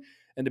Franklin.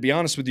 And to be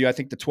honest with you, I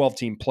think the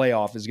 12-team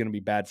playoff is going to be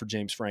bad for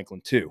James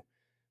Franklin too,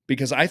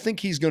 because I think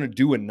he's going to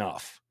do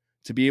enough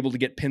to be able to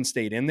get Penn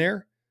State in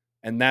there,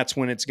 and that's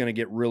when it's going to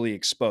get really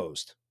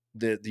exposed.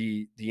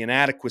 The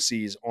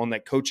inadequacies on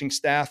that coaching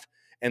staff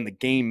and the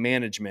game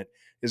management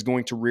is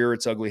going to rear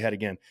its ugly head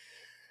again.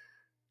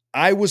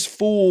 I was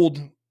fooled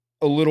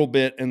a little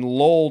bit and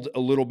lulled a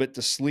little bit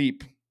to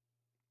sleep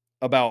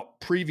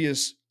about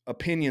previous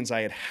opinions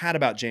I had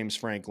about James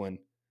Franklin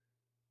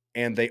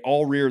and they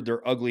all reared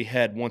their ugly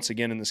head once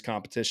again in this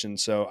competition.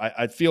 So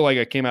I feel like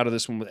I came out of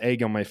this one with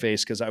egg on my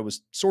face because I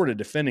was sort of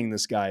defending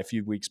this guy a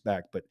few weeks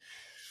back. But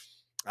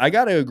I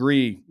got to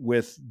agree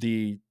with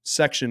the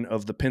section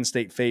of the Penn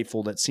State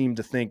faithful that seemed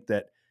to think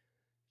that,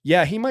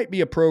 yeah, he might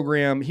be a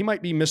program. He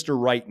might be Mr.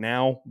 Right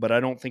now, but I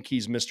don't think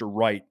he's Mr.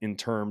 Right in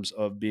terms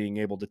of being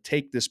able to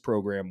take this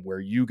program where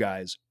you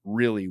guys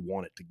really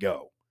want it to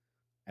go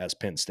as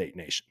Penn State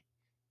Nation.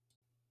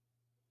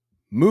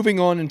 Moving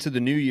on into the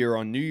new year,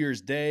 on New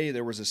Year's Day,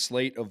 there was a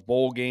slate of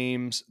bowl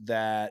games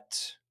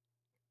that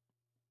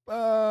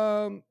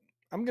I'm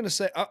going to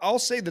say, I'll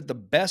say that the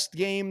best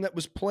game that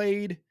was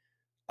played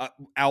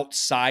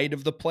outside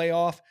of the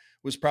playoff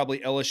was probably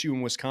LSU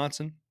and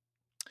Wisconsin.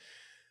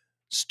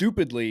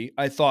 Stupidly,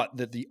 I thought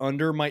that the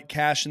under might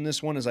cash in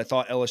this one, as I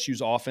thought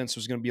LSU's offense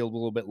was going to be a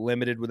little bit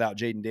limited without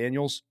Jaden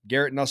Daniels.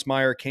 Garrett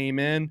Nussmeier came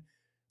in.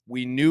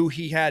 We knew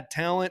he had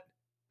talent,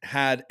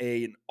 had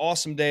an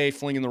awesome day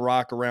flinging the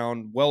rock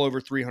around, well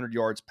over 300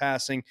 yards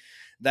passing.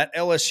 That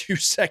LSU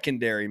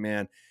secondary,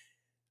 man,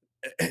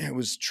 it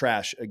was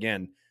trash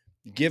again.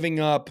 Giving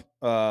up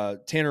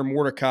Tanner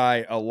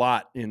Mordecai a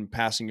lot in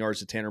passing yards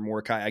to Tanner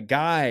Mordecai, a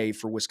guy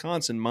for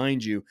Wisconsin,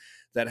 mind you,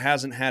 that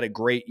hasn't had a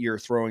great year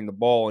throwing the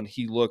ball, and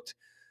he looked,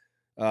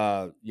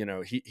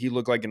 he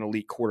looked like an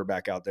elite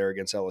quarterback out there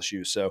against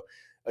LSU. So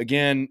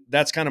again,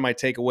 that's kind of my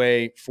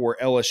takeaway for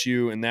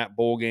LSU in that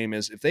bowl game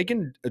is if they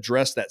can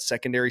address that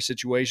secondary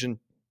situation,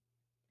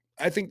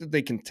 I think that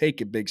they can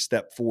take a big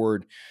step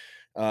forward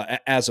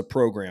as a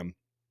program.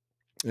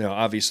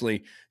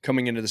 Obviously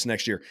coming into this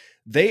next year,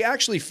 they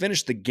actually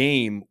finished the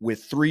game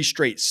with 3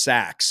 straight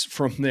sacks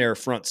from their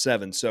front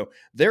 7. So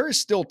there is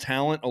still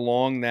talent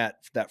along that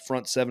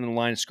front 7 in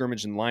line of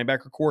scrimmage and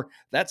linebacker core.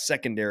 That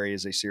secondary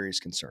is a serious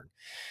concern.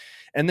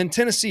 And then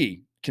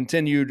Tennessee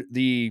continued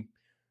the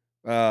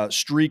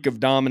streak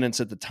of dominance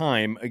at the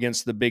time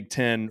against the Big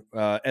Ten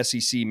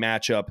SEC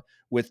matchup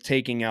with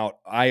taking out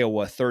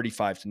Iowa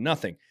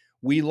 35-0.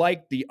 We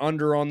liked the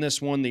under on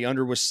this one. The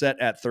under was set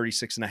at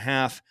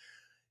 36.5.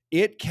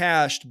 It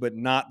cashed, but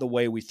not the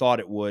way we thought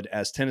it would,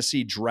 as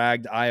Tennessee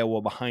dragged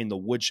Iowa behind the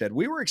woodshed.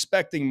 We were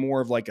expecting more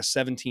of like a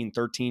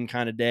 17-13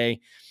 kind of day.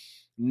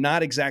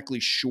 Not exactly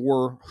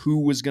sure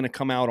who was going to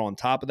come out on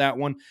top of that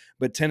one,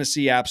 but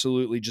Tennessee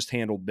absolutely just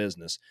handled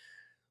business.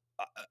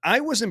 I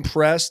was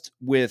impressed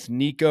with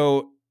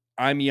Nico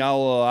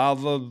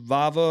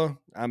Imialavava.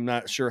 I'm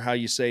not sure how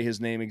you say his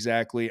name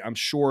exactly. I'm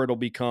sure it'll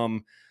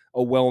become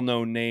a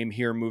well-known name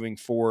here moving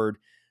forward.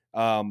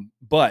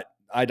 But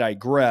I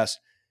digress.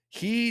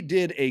 He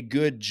did a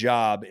good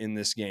job in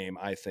this game,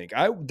 I think.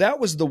 That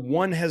was the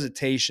one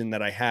hesitation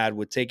that I had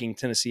with taking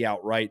Tennessee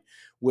outright,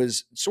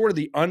 was sort of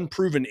the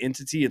unproven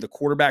entity of the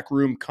quarterback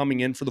room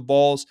coming in for the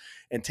balls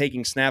and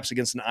taking snaps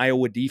against an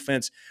Iowa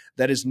defense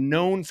that is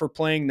known for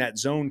playing that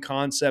zone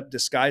concept,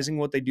 disguising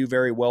what they do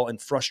very well,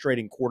 and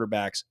frustrating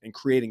quarterbacks and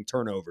creating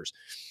turnovers.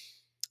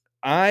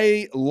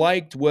 I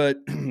liked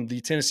what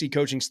the Tennessee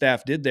coaching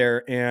staff did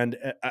there, and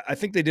I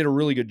think they did a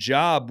really good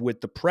job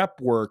with the prep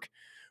work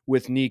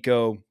with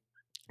Nico,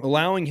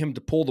 allowing him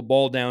to pull the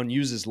ball down,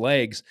 use his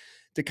legs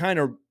to kind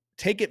of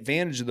take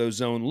advantage of those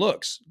zone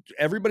looks.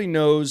 Everybody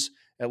knows,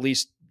 at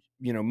least,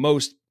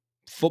 most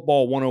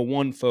football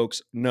 101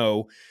 folks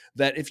know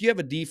that if you have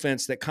a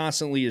defense that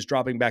constantly is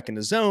dropping back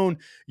into zone,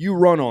 you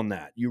run on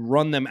that. You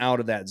run them out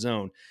of that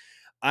zone.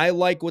 I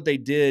like what they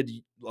did,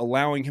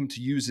 allowing him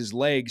to use his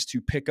legs to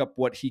pick up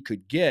what he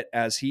could get,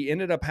 as he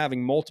ended up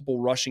having multiple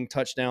rushing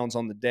touchdowns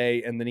on the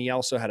day, and then he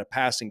also had a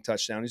passing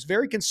touchdown. He's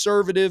very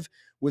conservative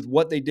with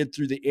what they did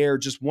through the air,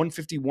 just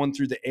 151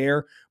 through the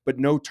air, but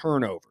no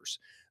turnovers.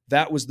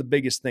 That was the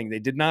biggest thing. They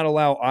did not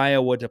allow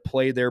Iowa to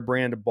play their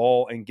brand of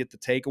ball and get the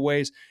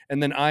takeaways,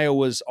 and then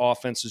Iowa's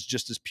offense is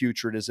just as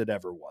putrid as it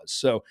ever was.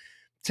 So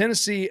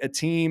Tennessee, a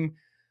team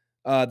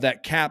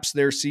that caps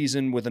their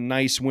season with a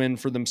nice win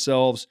for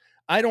themselves.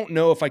 I don't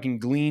know if I can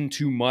glean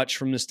too much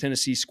from this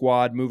Tennessee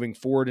squad moving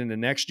forward into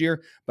next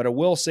year, but I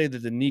will say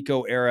that the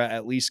Nico era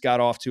at least got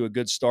off to a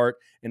good start,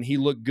 and he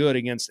looked good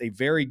against a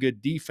very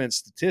good defense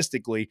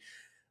statistically,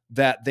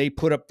 that they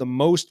put up the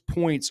most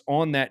points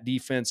on that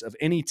defense of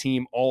any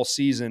team all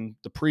season,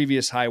 the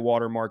previous high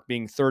water mark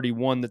being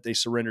 31 that they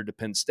surrendered to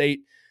Penn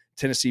State.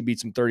 Tennessee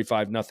beats them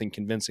 35-0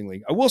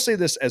 convincingly. I will say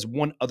this as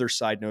one other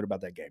side note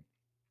about that game.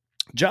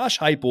 Josh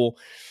Heupel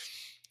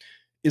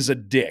is a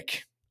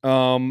dick.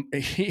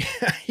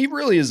 He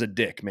really is a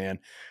dick, man.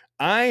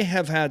 I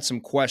have had some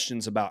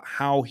questions about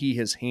how he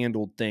has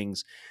handled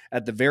things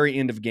at the very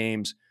end of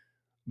games,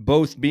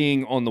 both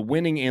being on the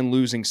winning and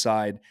losing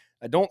side.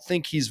 I don't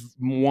think he's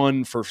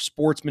one for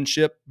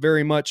sportsmanship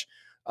very much,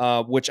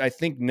 which I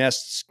think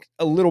nests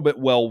a little bit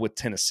well with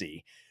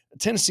Tennessee.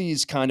 Tennessee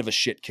is kind of a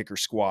shit kicker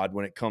squad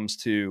when it comes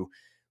to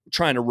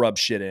trying to rub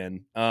shit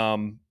in.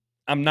 I'm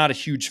not a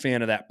huge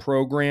fan of that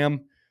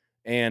program,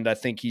 and I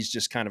think he's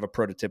just kind of a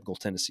prototypical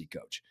Tennessee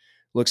coach.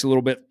 Looks a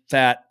little bit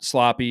fat,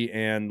 sloppy,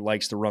 and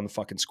likes to run the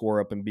fucking score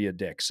up and be a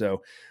dick.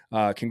 So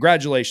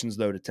congratulations,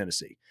 though, to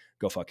Tennessee.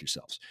 Go fuck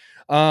yourselves.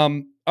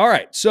 All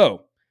right,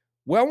 so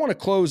Well, I want to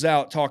close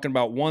out talking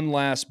about one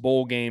last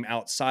bowl game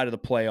outside of the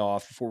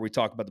playoff before we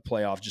talk about the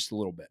playoff just a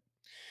little bit.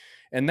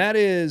 And that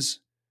is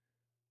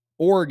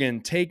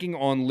Oregon taking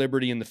on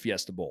Liberty in the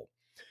Fiesta Bowl.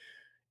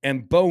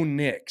 And Bo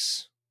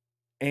Nix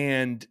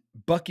and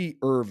Bucky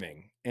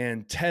Irving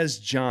and Tez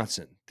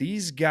Johnson,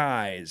 these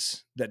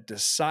guys that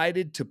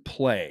decided to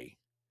play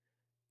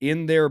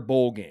in their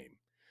bowl game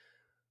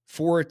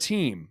for a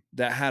team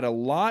that had a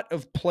lot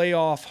of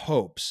playoff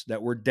hopes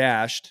that were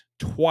dashed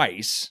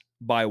twice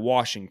by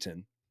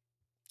Washington.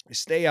 They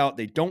stay out.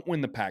 They don't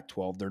win the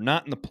Pac-12. They're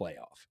not in the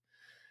playoff.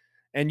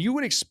 And you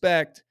would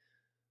expect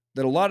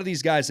that a lot of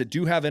these guys that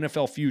do have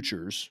NFL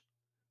futures,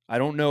 I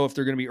don't know if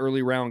they're going to be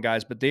early round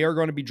guys, but they are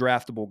going to be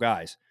draftable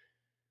guys,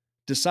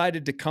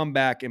 decided to come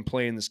back and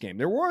play in this game.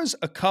 There was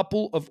a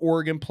couple of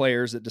Oregon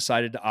players that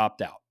decided to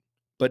opt out,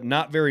 but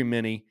not very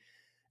many.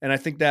 And I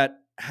think that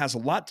has a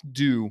lot to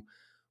do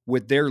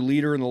with their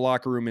leader in the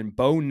locker room in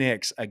Bo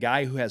Nix, a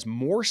guy who has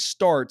more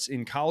starts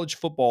in college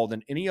football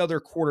than any other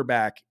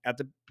quarterback at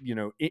the,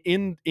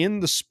 in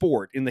the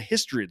sport, in the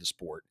history of the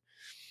sport,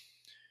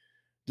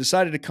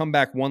 decided to come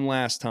back one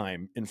last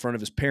time in front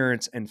of his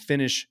parents and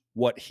finish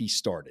what he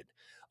started.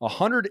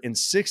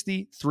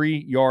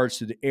 163 yards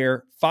through the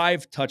air,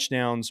 5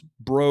 touchdowns,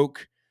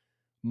 broke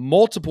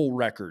multiple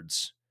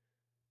records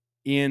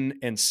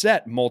and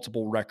set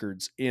multiple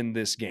records in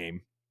this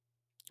game.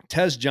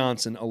 Tez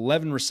Johnson,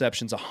 11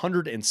 receptions,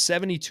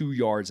 172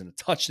 yards and a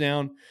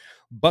touchdown.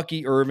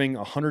 Bucky Irving,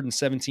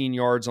 117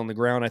 yards on the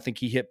ground. I think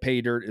he hit pay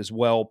dirt as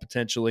well,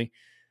 potentially.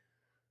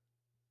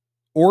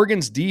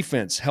 Oregon's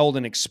defense held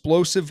an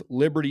explosive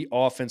Liberty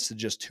offense to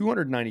just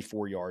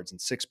 294 yards and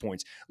 6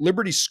 points.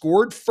 Liberty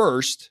scored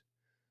first,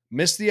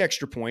 missed the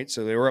extra point,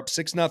 so they were up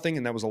 6-0,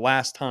 and that was the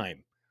last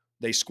time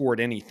they scored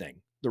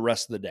anything the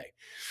rest of the day.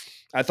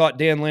 I thought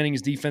Dan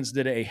Lanning's defense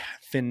did a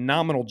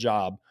phenomenal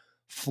job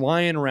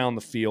flying around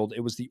the field.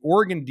 It was the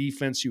Oregon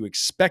defense you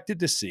expected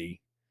to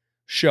see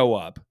show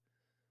up.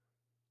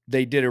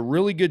 They did a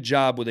really good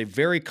job with a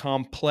very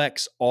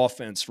complex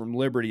offense from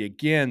Liberty.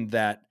 Again,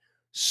 that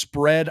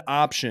spread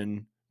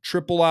option,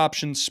 triple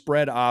option,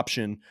 spread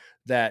option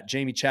that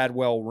Jamie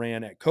Chadwell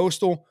ran at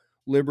Coastal,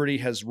 Liberty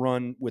has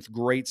run with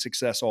great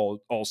success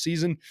all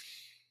season,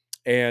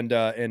 and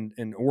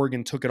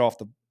Oregon took it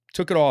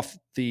off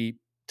the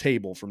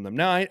table from them.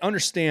 Now I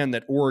understand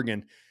that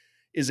Oregon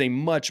is a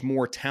much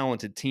more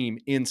talented team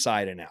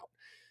inside and out.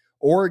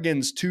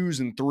 Oregon's 2s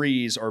and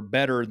 3s are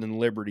better than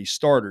Liberty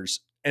starters,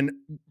 and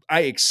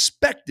I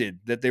expected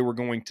that they were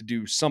going to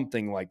do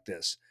something like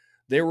this.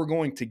 They were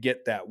going to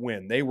get that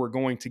win. They were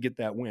going to get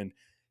that win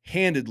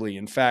handedly.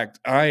 In fact,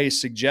 I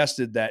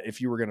suggested that if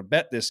you were going to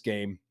bet this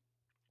game,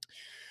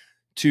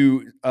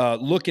 to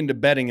look into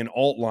betting an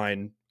alt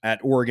line at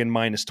Oregon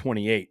minus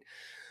 28.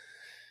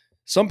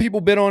 Some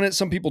people bid on it,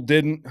 some people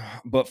didn't,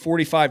 but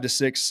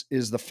 45-6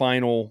 is the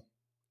final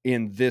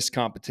in this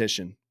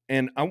competition.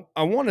 And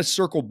I want to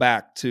circle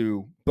back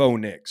to Bo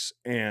Nix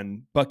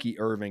and Bucky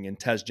Irving and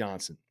Tez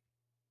Johnson.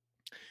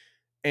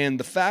 And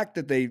the fact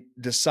that they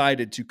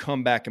decided to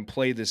come back and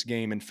play this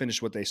game and finish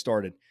what they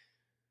started,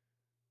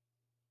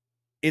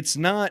 it's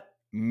not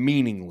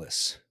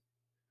meaningless.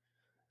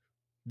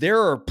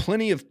 There are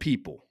plenty of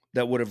people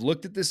that would have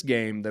looked at this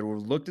game, that would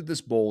have looked at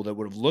this bowl, that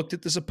would have looked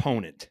at this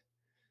opponent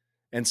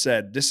and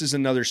said, this is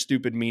another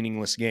stupid,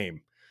 meaningless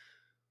game.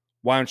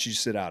 Why don't you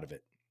sit out of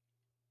it?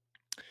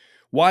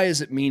 Why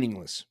is it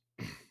meaningless?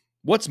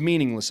 What's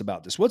meaningless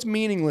about this? What's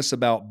meaningless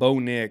about Bo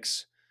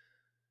Nix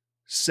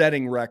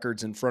setting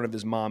records in front of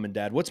his mom and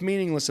dad? What's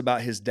meaningless about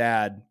his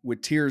dad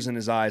with tears in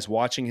his eyes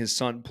watching his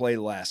son play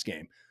the last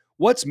game?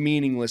 What's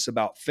meaningless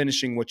about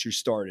finishing what you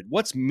started?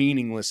 What's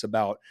meaningless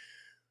about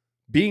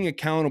being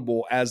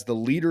accountable as the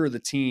leader of the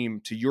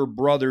team to your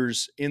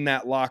brothers in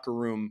that locker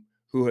room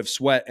who have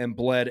sweat and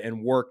bled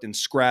and worked and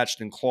scratched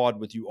and clawed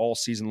with you all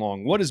season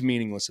long? What is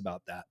meaningless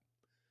about that?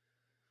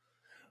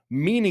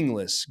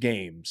 Meaningless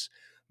games,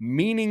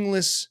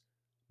 meaningless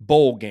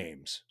bowl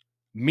games,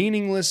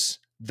 meaningless.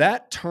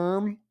 That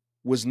term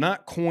was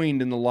not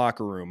coined in the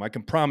locker room. I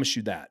can promise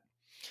you that.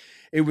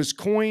 It was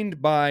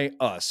coined by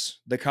us,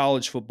 the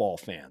college football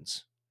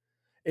fans.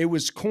 It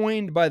was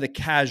coined by the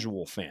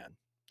casual fan.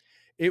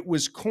 It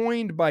was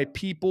coined by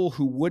people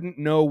who wouldn't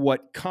know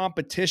what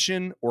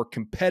competition or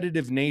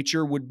competitive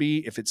nature would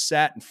be if it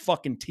sat and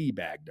fucking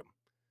teabagged them.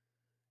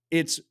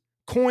 It's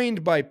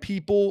coined by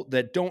people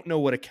that don't know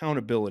what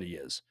accountability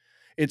is.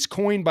 It's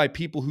coined by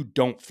people who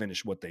don't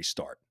finish what they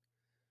start.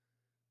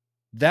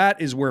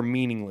 That is where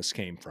meaningless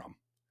came from,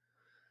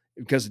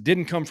 because it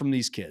didn't come from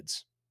these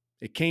kids.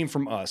 It came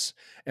from us.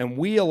 And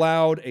we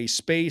allowed a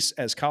space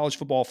as college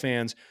football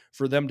fans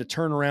for them to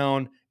turn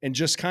around and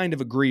just kind of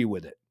agree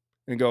with it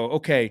and go,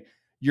 okay,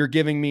 you're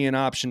giving me an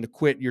option to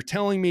quit. You're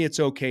telling me it's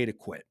okay to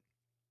quit.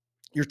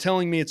 You're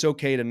telling me it's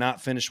okay to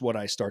not finish what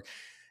I start.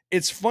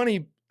 It's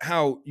funny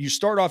how you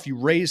start off, you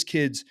raise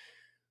kids,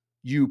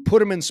 you put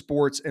them in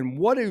sports, and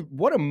what do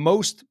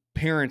most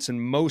parents and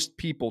most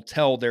people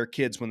tell their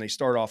kids when they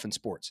start off in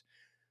sports?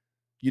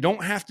 You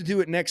don't have to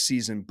do it next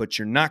season, but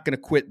you're not going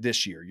to quit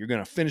this year. You're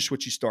going to finish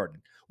what you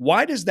started.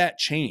 Why does that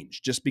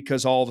change just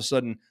because all of a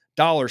sudden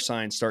dollar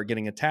signs start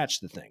getting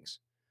attached to things?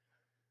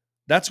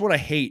 That's what I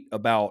hate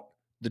about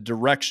the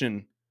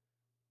direction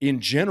in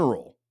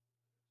general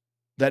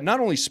that not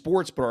only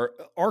sports, but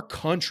our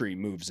country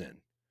moves in.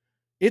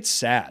 It's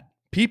sad.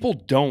 People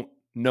don't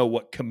know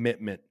what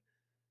commitment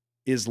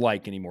is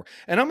like anymore.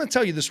 And I'm going to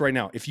tell you this right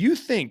now. If you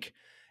think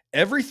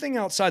everything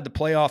outside the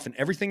playoff and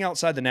everything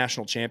outside the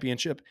national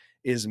championship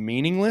is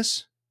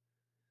meaningless,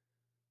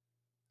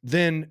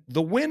 then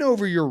the win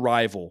over your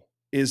rival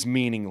is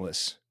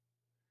meaningless.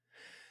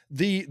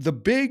 The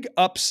big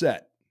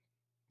upset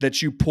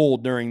that you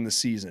pulled during the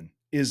season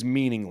is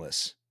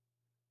meaningless.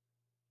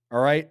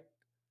 All right?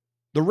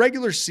 The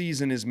regular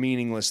season is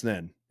meaningless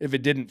then if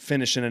it didn't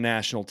finish in a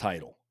national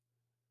title.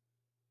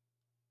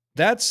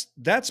 That's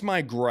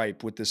my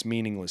gripe with this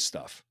meaningless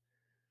stuff.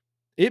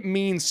 It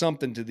means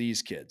something to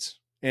these kids.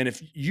 And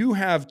if you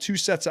have two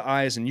sets of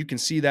eyes and you can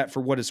see that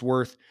for what it's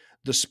worth,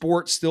 the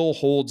sport still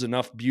holds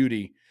enough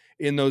beauty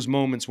in those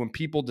moments when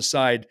people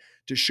decide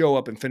to show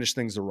up and finish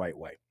things the right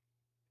way.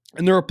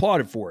 And they're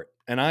applauded for it.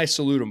 And I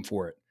salute them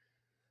for it.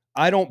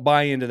 I don't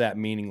buy into that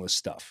meaningless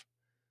stuff.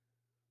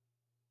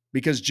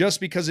 Because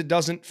just because it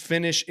doesn't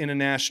finish in a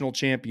national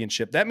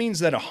championship, that means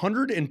that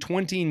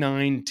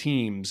 129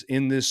 teams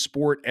in this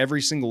sport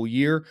every single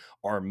year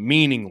are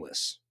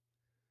meaningless.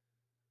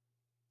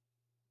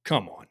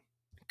 Come on,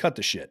 cut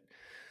the shit.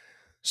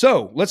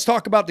 So let's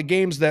talk about the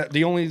games that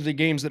the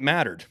games that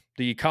mattered,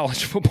 the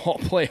college football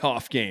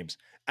playoff games.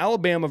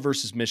 Alabama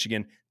versus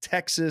Michigan,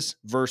 Texas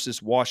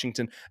versus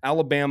Washington,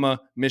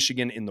 Alabama,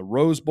 Michigan in the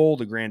Rose Bowl,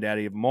 the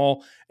granddaddy of them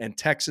all, and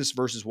Texas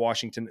versus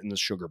Washington in the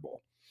Sugar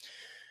Bowl.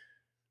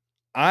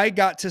 I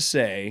got to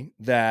say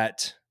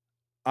that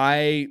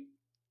I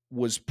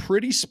was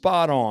pretty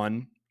spot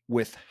on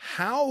with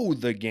how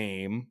the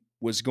game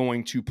was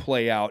going to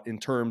play out in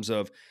terms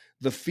of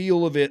the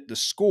feel of it, the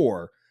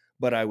score,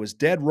 but I was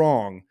dead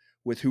wrong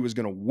with who was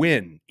going to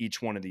win each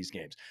one of these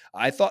games.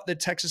 I thought that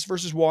Texas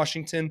versus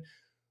Washington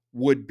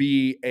would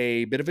be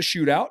a bit of a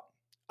shootout.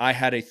 I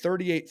had a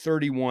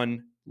 38-31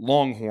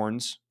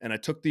 Longhorns, and I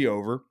took the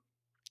over.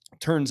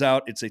 Turns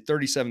out it's a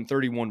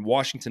 37-31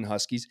 Washington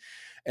Huskies.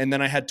 And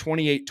then I had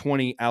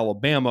 28-20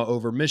 Alabama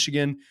over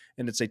Michigan,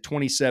 and it's a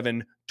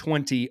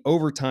 27-20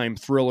 overtime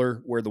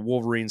thriller where the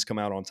Wolverines come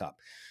out on top.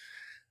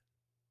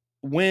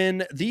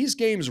 When these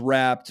games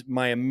wrapped,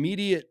 my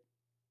immediate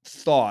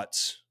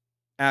thoughts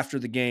after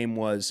the game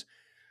was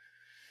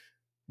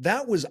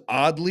that was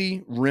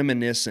oddly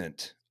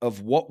reminiscent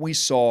of what we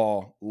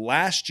saw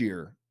last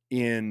year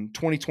in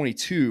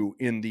 2022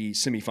 in the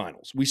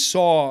semifinals. We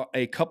saw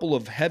a couple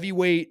of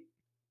heavyweight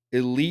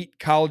elite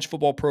college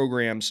football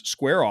programs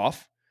square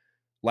off.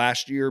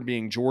 Last year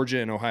being Georgia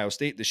and Ohio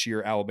State, this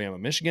year Alabama,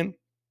 Michigan.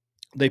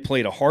 They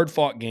played a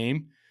hard-fought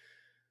game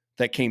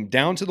that came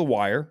down to the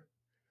wire.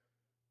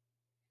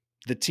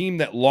 The team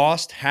that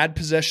lost had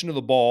possession of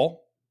the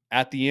ball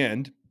at the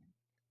end.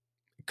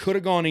 Could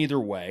have gone either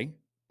way,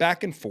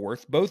 back and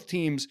forth. Both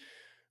teams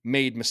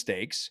made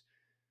mistakes.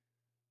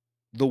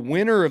 The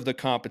winner of the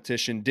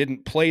competition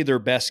didn't play their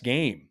best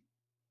game.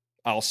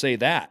 I'll say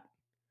that.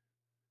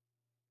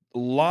 A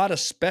lot of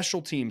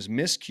special teams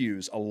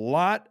miscues, a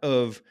lot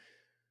of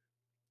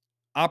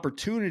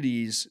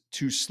opportunities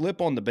to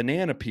slip on the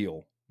banana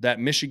peel that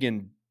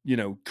Michigan,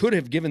 could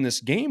have given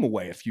this game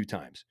away a few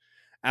times.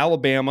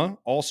 Alabama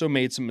also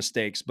made some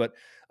mistakes, but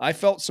I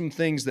felt some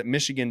things that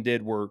Michigan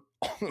did were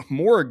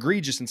more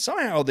egregious, and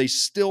somehow they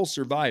still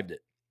survived it.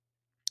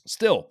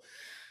 Still,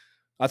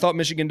 I thought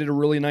Michigan did a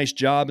really nice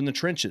job in the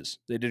trenches.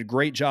 They did a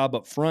great job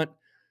up front.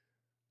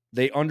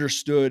 They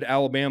understood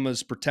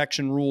Alabama's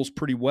protection rules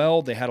pretty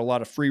well. They had a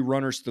lot of free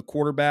runners to the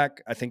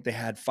quarterback. I think they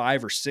had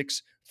 5 or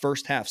 6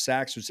 first half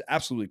sacks, which is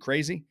absolutely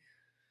crazy.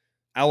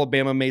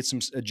 Alabama made some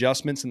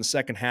adjustments in the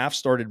second half,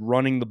 started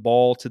running the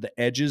ball to the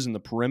edges and the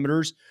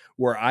perimeters,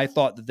 where I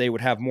thought that they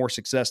would have more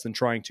success than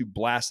trying to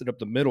blast it up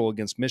the middle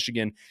against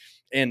Michigan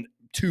and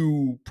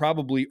 2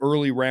 probably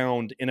early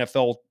round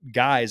NFL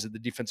guys at the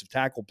defensive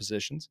tackle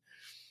positions.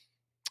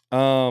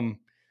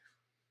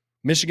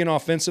 Michigan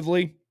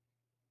offensively,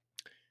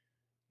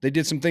 they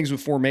did some things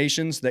with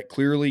formations that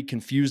clearly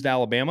confused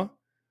Alabama.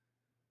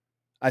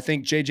 I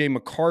think J.J.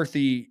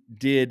 McCarthy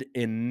did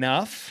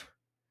enough,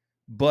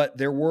 but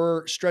there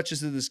were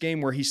stretches of this game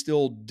where he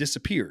still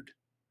disappeared.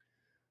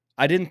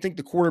 I didn't think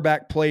the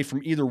quarterback play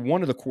from either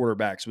one of the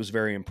quarterbacks was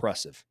very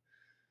impressive.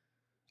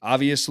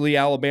 Obviously,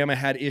 Alabama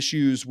had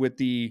issues with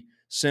the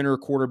center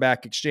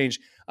quarterback exchange.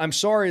 I'm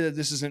sorry that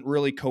this isn't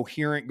really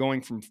coherent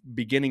going from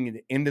beginning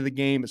to end of the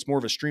game. It's more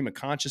of a stream of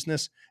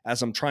consciousness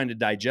as I'm trying to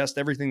digest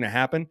everything that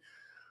happened,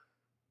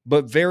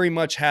 but very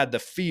much had the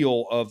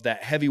feel of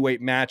that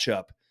heavyweight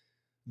matchup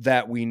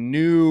that we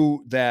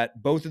knew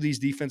that both of these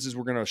defenses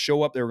were going to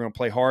show up. They were going to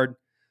play hard.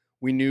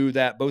 We knew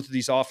that both of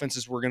these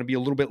offenses were going to be a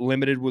little bit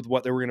limited with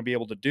what they were going to be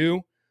able to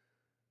do.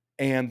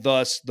 And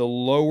thus the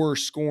lower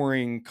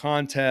scoring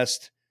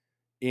contest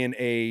in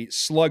a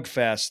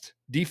slugfest,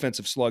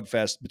 defensive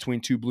slugfest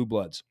between two blue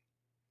bloods.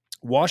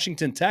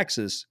 Washington,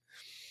 Texas.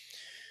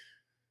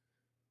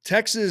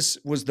 Texas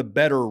was the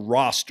better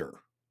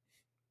roster.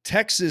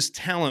 Texas,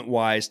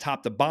 talent-wise,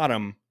 top to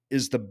bottom,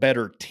 is the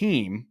better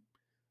team.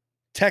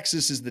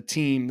 Texas is the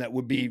team that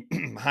would be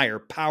higher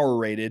power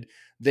rated.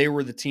 They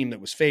were the team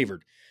that was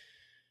favored.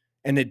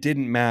 And it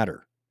didn't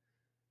matter.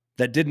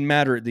 That didn't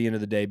matter at the end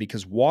of the day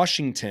because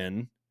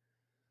Washington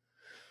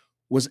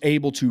was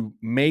able to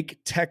make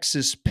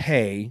Texas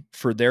pay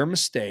for their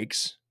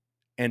mistakes,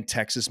 and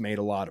Texas made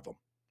a lot of them.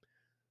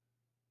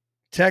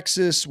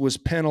 Texas was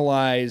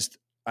penalized,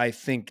 I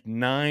think,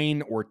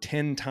 9 or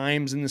 10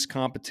 times in this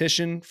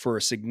competition for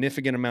a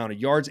significant amount of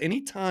yards.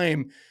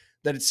 Anytime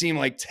that it seemed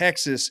like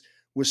Texas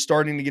was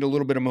starting to get a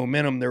little bit of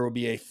momentum, there would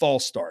be a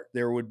false start.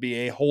 There would be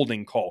a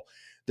holding call.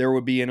 There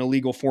would be an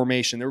illegal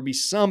formation. There would be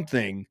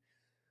something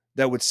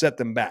that would set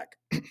them back.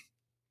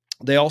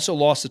 They also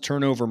lost the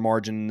turnover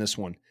margin in this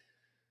one.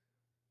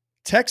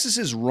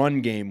 Texas's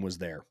run game was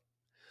there.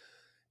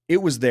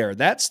 It was there.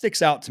 That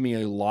sticks out to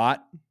me a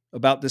lot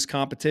about this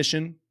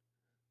competition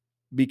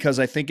because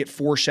I think it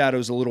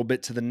foreshadows a little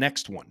bit to the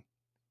next one,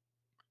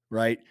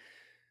 right?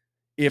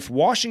 If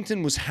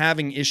Washington was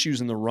having issues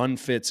in the run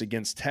fits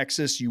against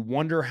Texas, you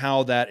wonder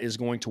how that is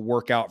going to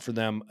work out for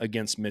them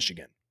against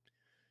Michigan.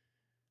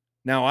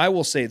 Now, I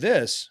will say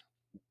this,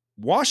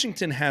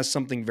 Washington has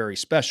something very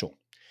special.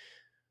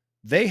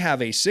 They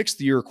have a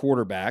sixth-year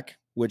quarterback,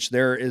 which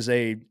there is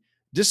a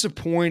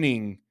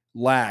disappointing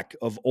lack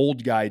of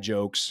old guy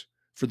jokes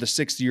for the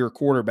sixth-year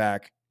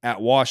quarterback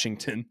at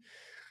Washington.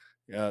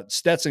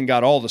 Stetson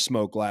got all the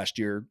smoke last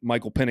year.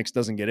 Michael Penix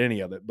doesn't get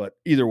any of it, but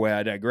either way,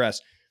 I digress.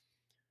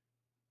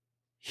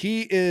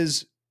 He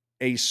is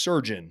a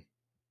surgeon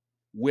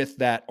with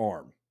that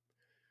arm.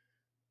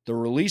 The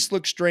release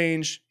looks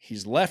strange.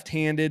 He's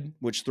left-handed,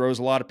 which throws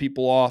a lot of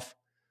people off.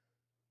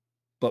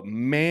 But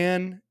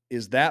man,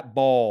 is that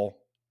ball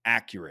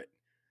accurate.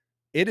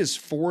 It is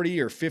 40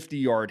 or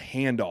 50-yard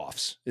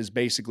handoffs is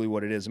basically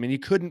what it is. I mean, he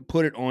couldn't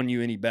put it on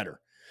you any better.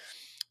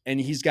 And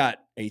he's got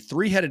a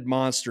three-headed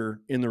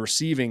monster in the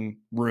receiving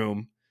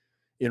room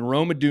in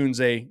Rome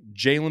Odunze,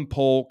 Jalen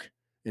Polk,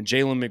 and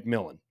Jalen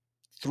McMillan.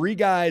 3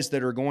 guys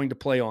that are going to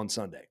play on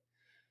Sunday.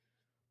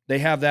 They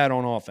have that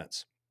on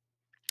offense.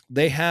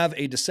 They have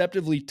a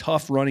deceptively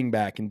tough running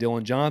back in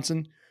Dylan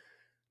Johnson.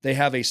 They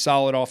have a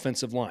solid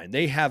offensive line.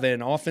 They have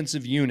an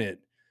offensive unit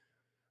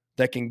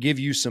that can give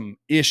you some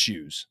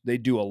issues. They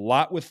do a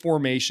lot with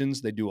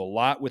formations. They do a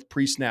lot with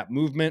pre-snap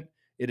movement.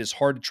 It is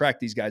hard to track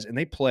these guys, and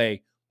they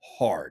play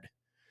hard.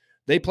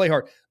 They play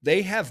hard.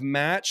 They have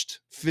matched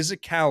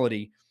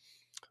physicality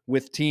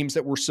with teams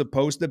that were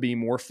supposed to be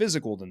more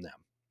physical than them.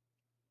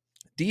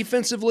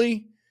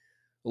 Defensively,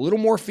 a little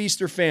more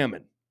feast or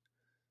famine.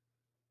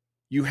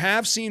 You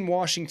have seen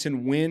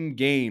Washington win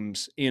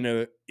games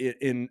in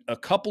a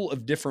couple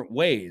of different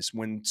ways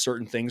when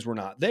certain things were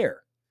not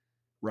there,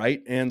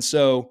 right? And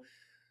so,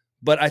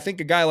 but I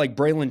think a guy like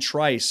Braylon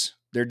Trice,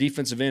 their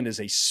defensive end, is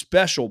a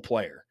special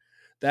player.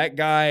 That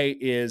guy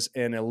is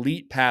an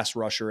elite pass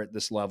rusher at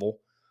this level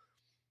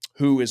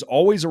who is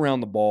always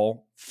around the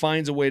ball,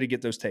 finds a way to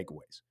get those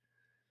takeaways.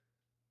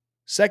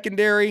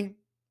 Secondary,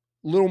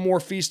 a little more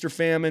feast or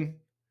famine.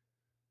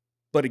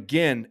 But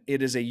again,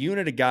 it is a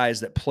unit of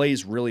guys that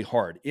plays really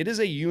hard. It is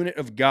a unit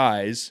of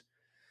guys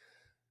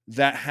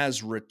that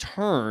has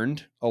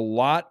returned a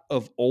lot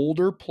of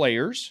older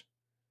players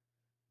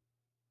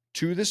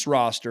to this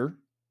roster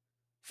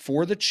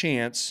for the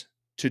chance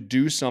to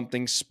do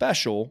something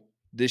special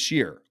this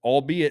year,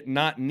 albeit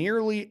not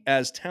nearly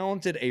as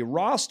talented a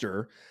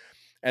roster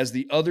as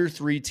the other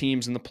 3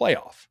 teams in the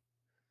playoff.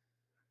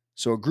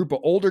 So a group of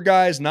older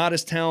guys, not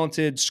as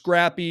talented,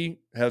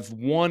 scrappy, have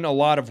won a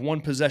lot of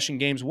one-possession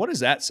games. What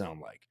does that sound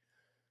like?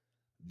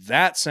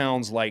 That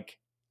sounds like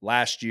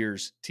last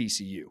year's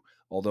TCU.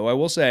 Although I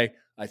will say,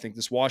 I think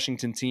this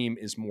Washington team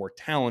is more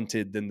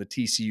talented than the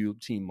TCU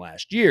team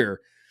last year.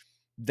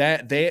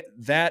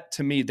 That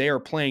to me, they are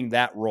playing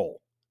that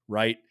role,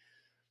 right?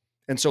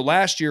 And so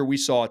last year we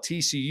saw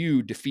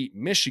TCU defeat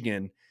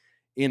Michigan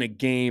in a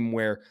game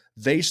where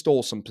they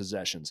stole some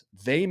possessions.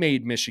 They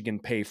made Michigan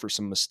pay for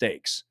some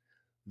mistakes.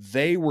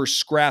 They were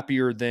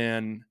scrappier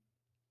than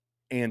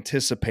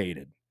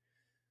anticipated.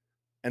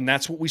 And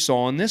that's what we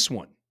saw in this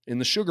one, in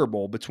the Sugar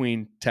Bowl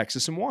between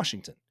Texas and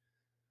Washington.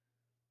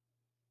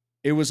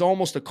 It was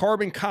almost a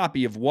carbon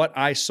copy of what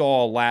I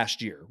saw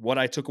last year, what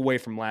I took away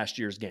from last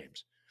year's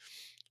games.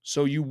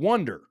 So you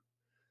wonder,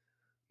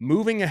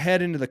 moving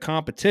ahead into the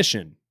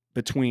competition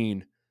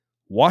between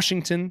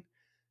Washington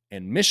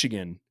and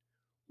Michigan,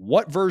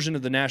 what version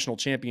of the national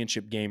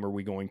championship game are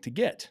we going to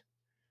get?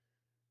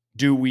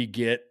 Do we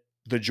get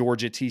the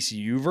Georgia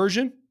TCU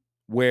version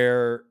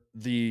where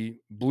the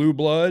blue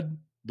blood,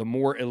 the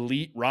more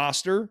elite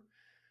roster,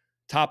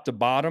 top to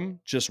bottom,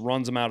 just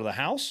runs them out of the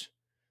house?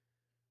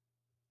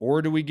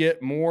 Or do we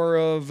get more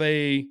of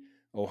a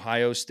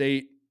Ohio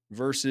State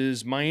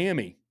versus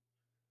Miami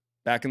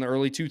back in the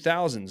early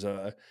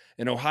 2000s,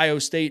 an Ohio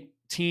State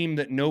team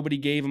that nobody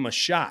gave them a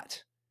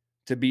shot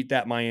to beat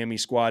that Miami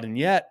squad, and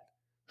yet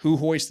who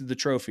hoisted the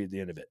trophy at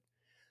the end of it?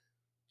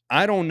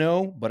 I don't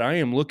know, but I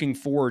am looking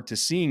forward to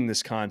seeing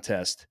this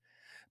contest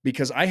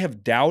because I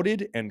have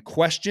doubted and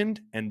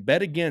questioned and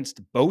bet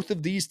against both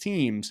of these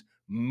teams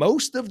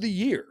most of the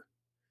year,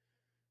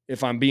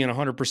 if I'm being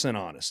 100%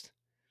 honest.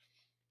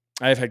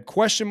 I have had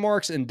question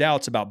marks and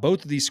doubts about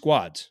both of these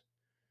squads.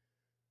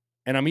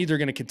 And I'm either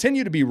going to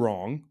continue to be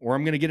wrong or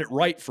I'm going to get it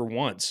right for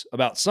once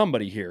about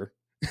somebody here.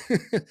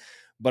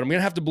 But I'm going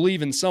to have to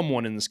believe in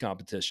someone in this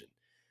competition.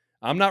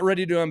 I'm not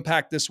ready to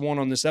unpack this one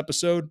on this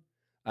episode.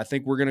 I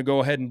think we're going to go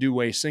ahead and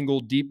do a single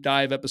deep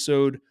dive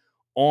episode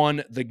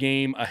on the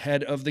game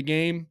ahead of the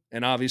game,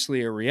 and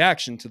obviously a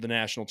reaction to the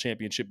national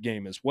championship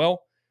game as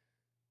well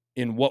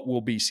in what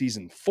will be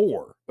season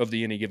 4 of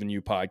the Any Given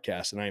You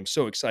podcast. And I am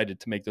so excited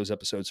to make those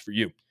episodes for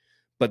you.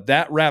 But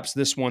that wraps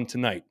this one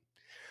tonight.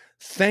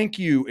 Thank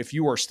you if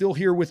you are still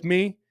here with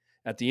me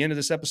at the end of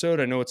this episode.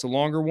 I know it's a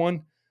longer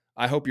one.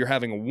 I hope you're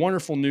having a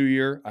wonderful new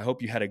year. I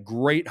hope you had a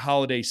great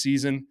holiday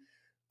season.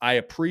 I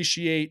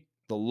appreciate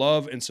the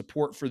love and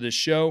support for this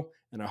show,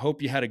 and I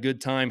hope you had a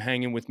good time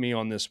hanging with me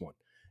on this one.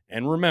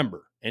 And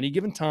remember, any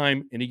given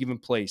time, any given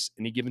place,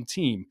 any given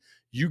team,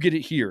 you get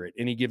it here at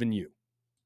Any Given You.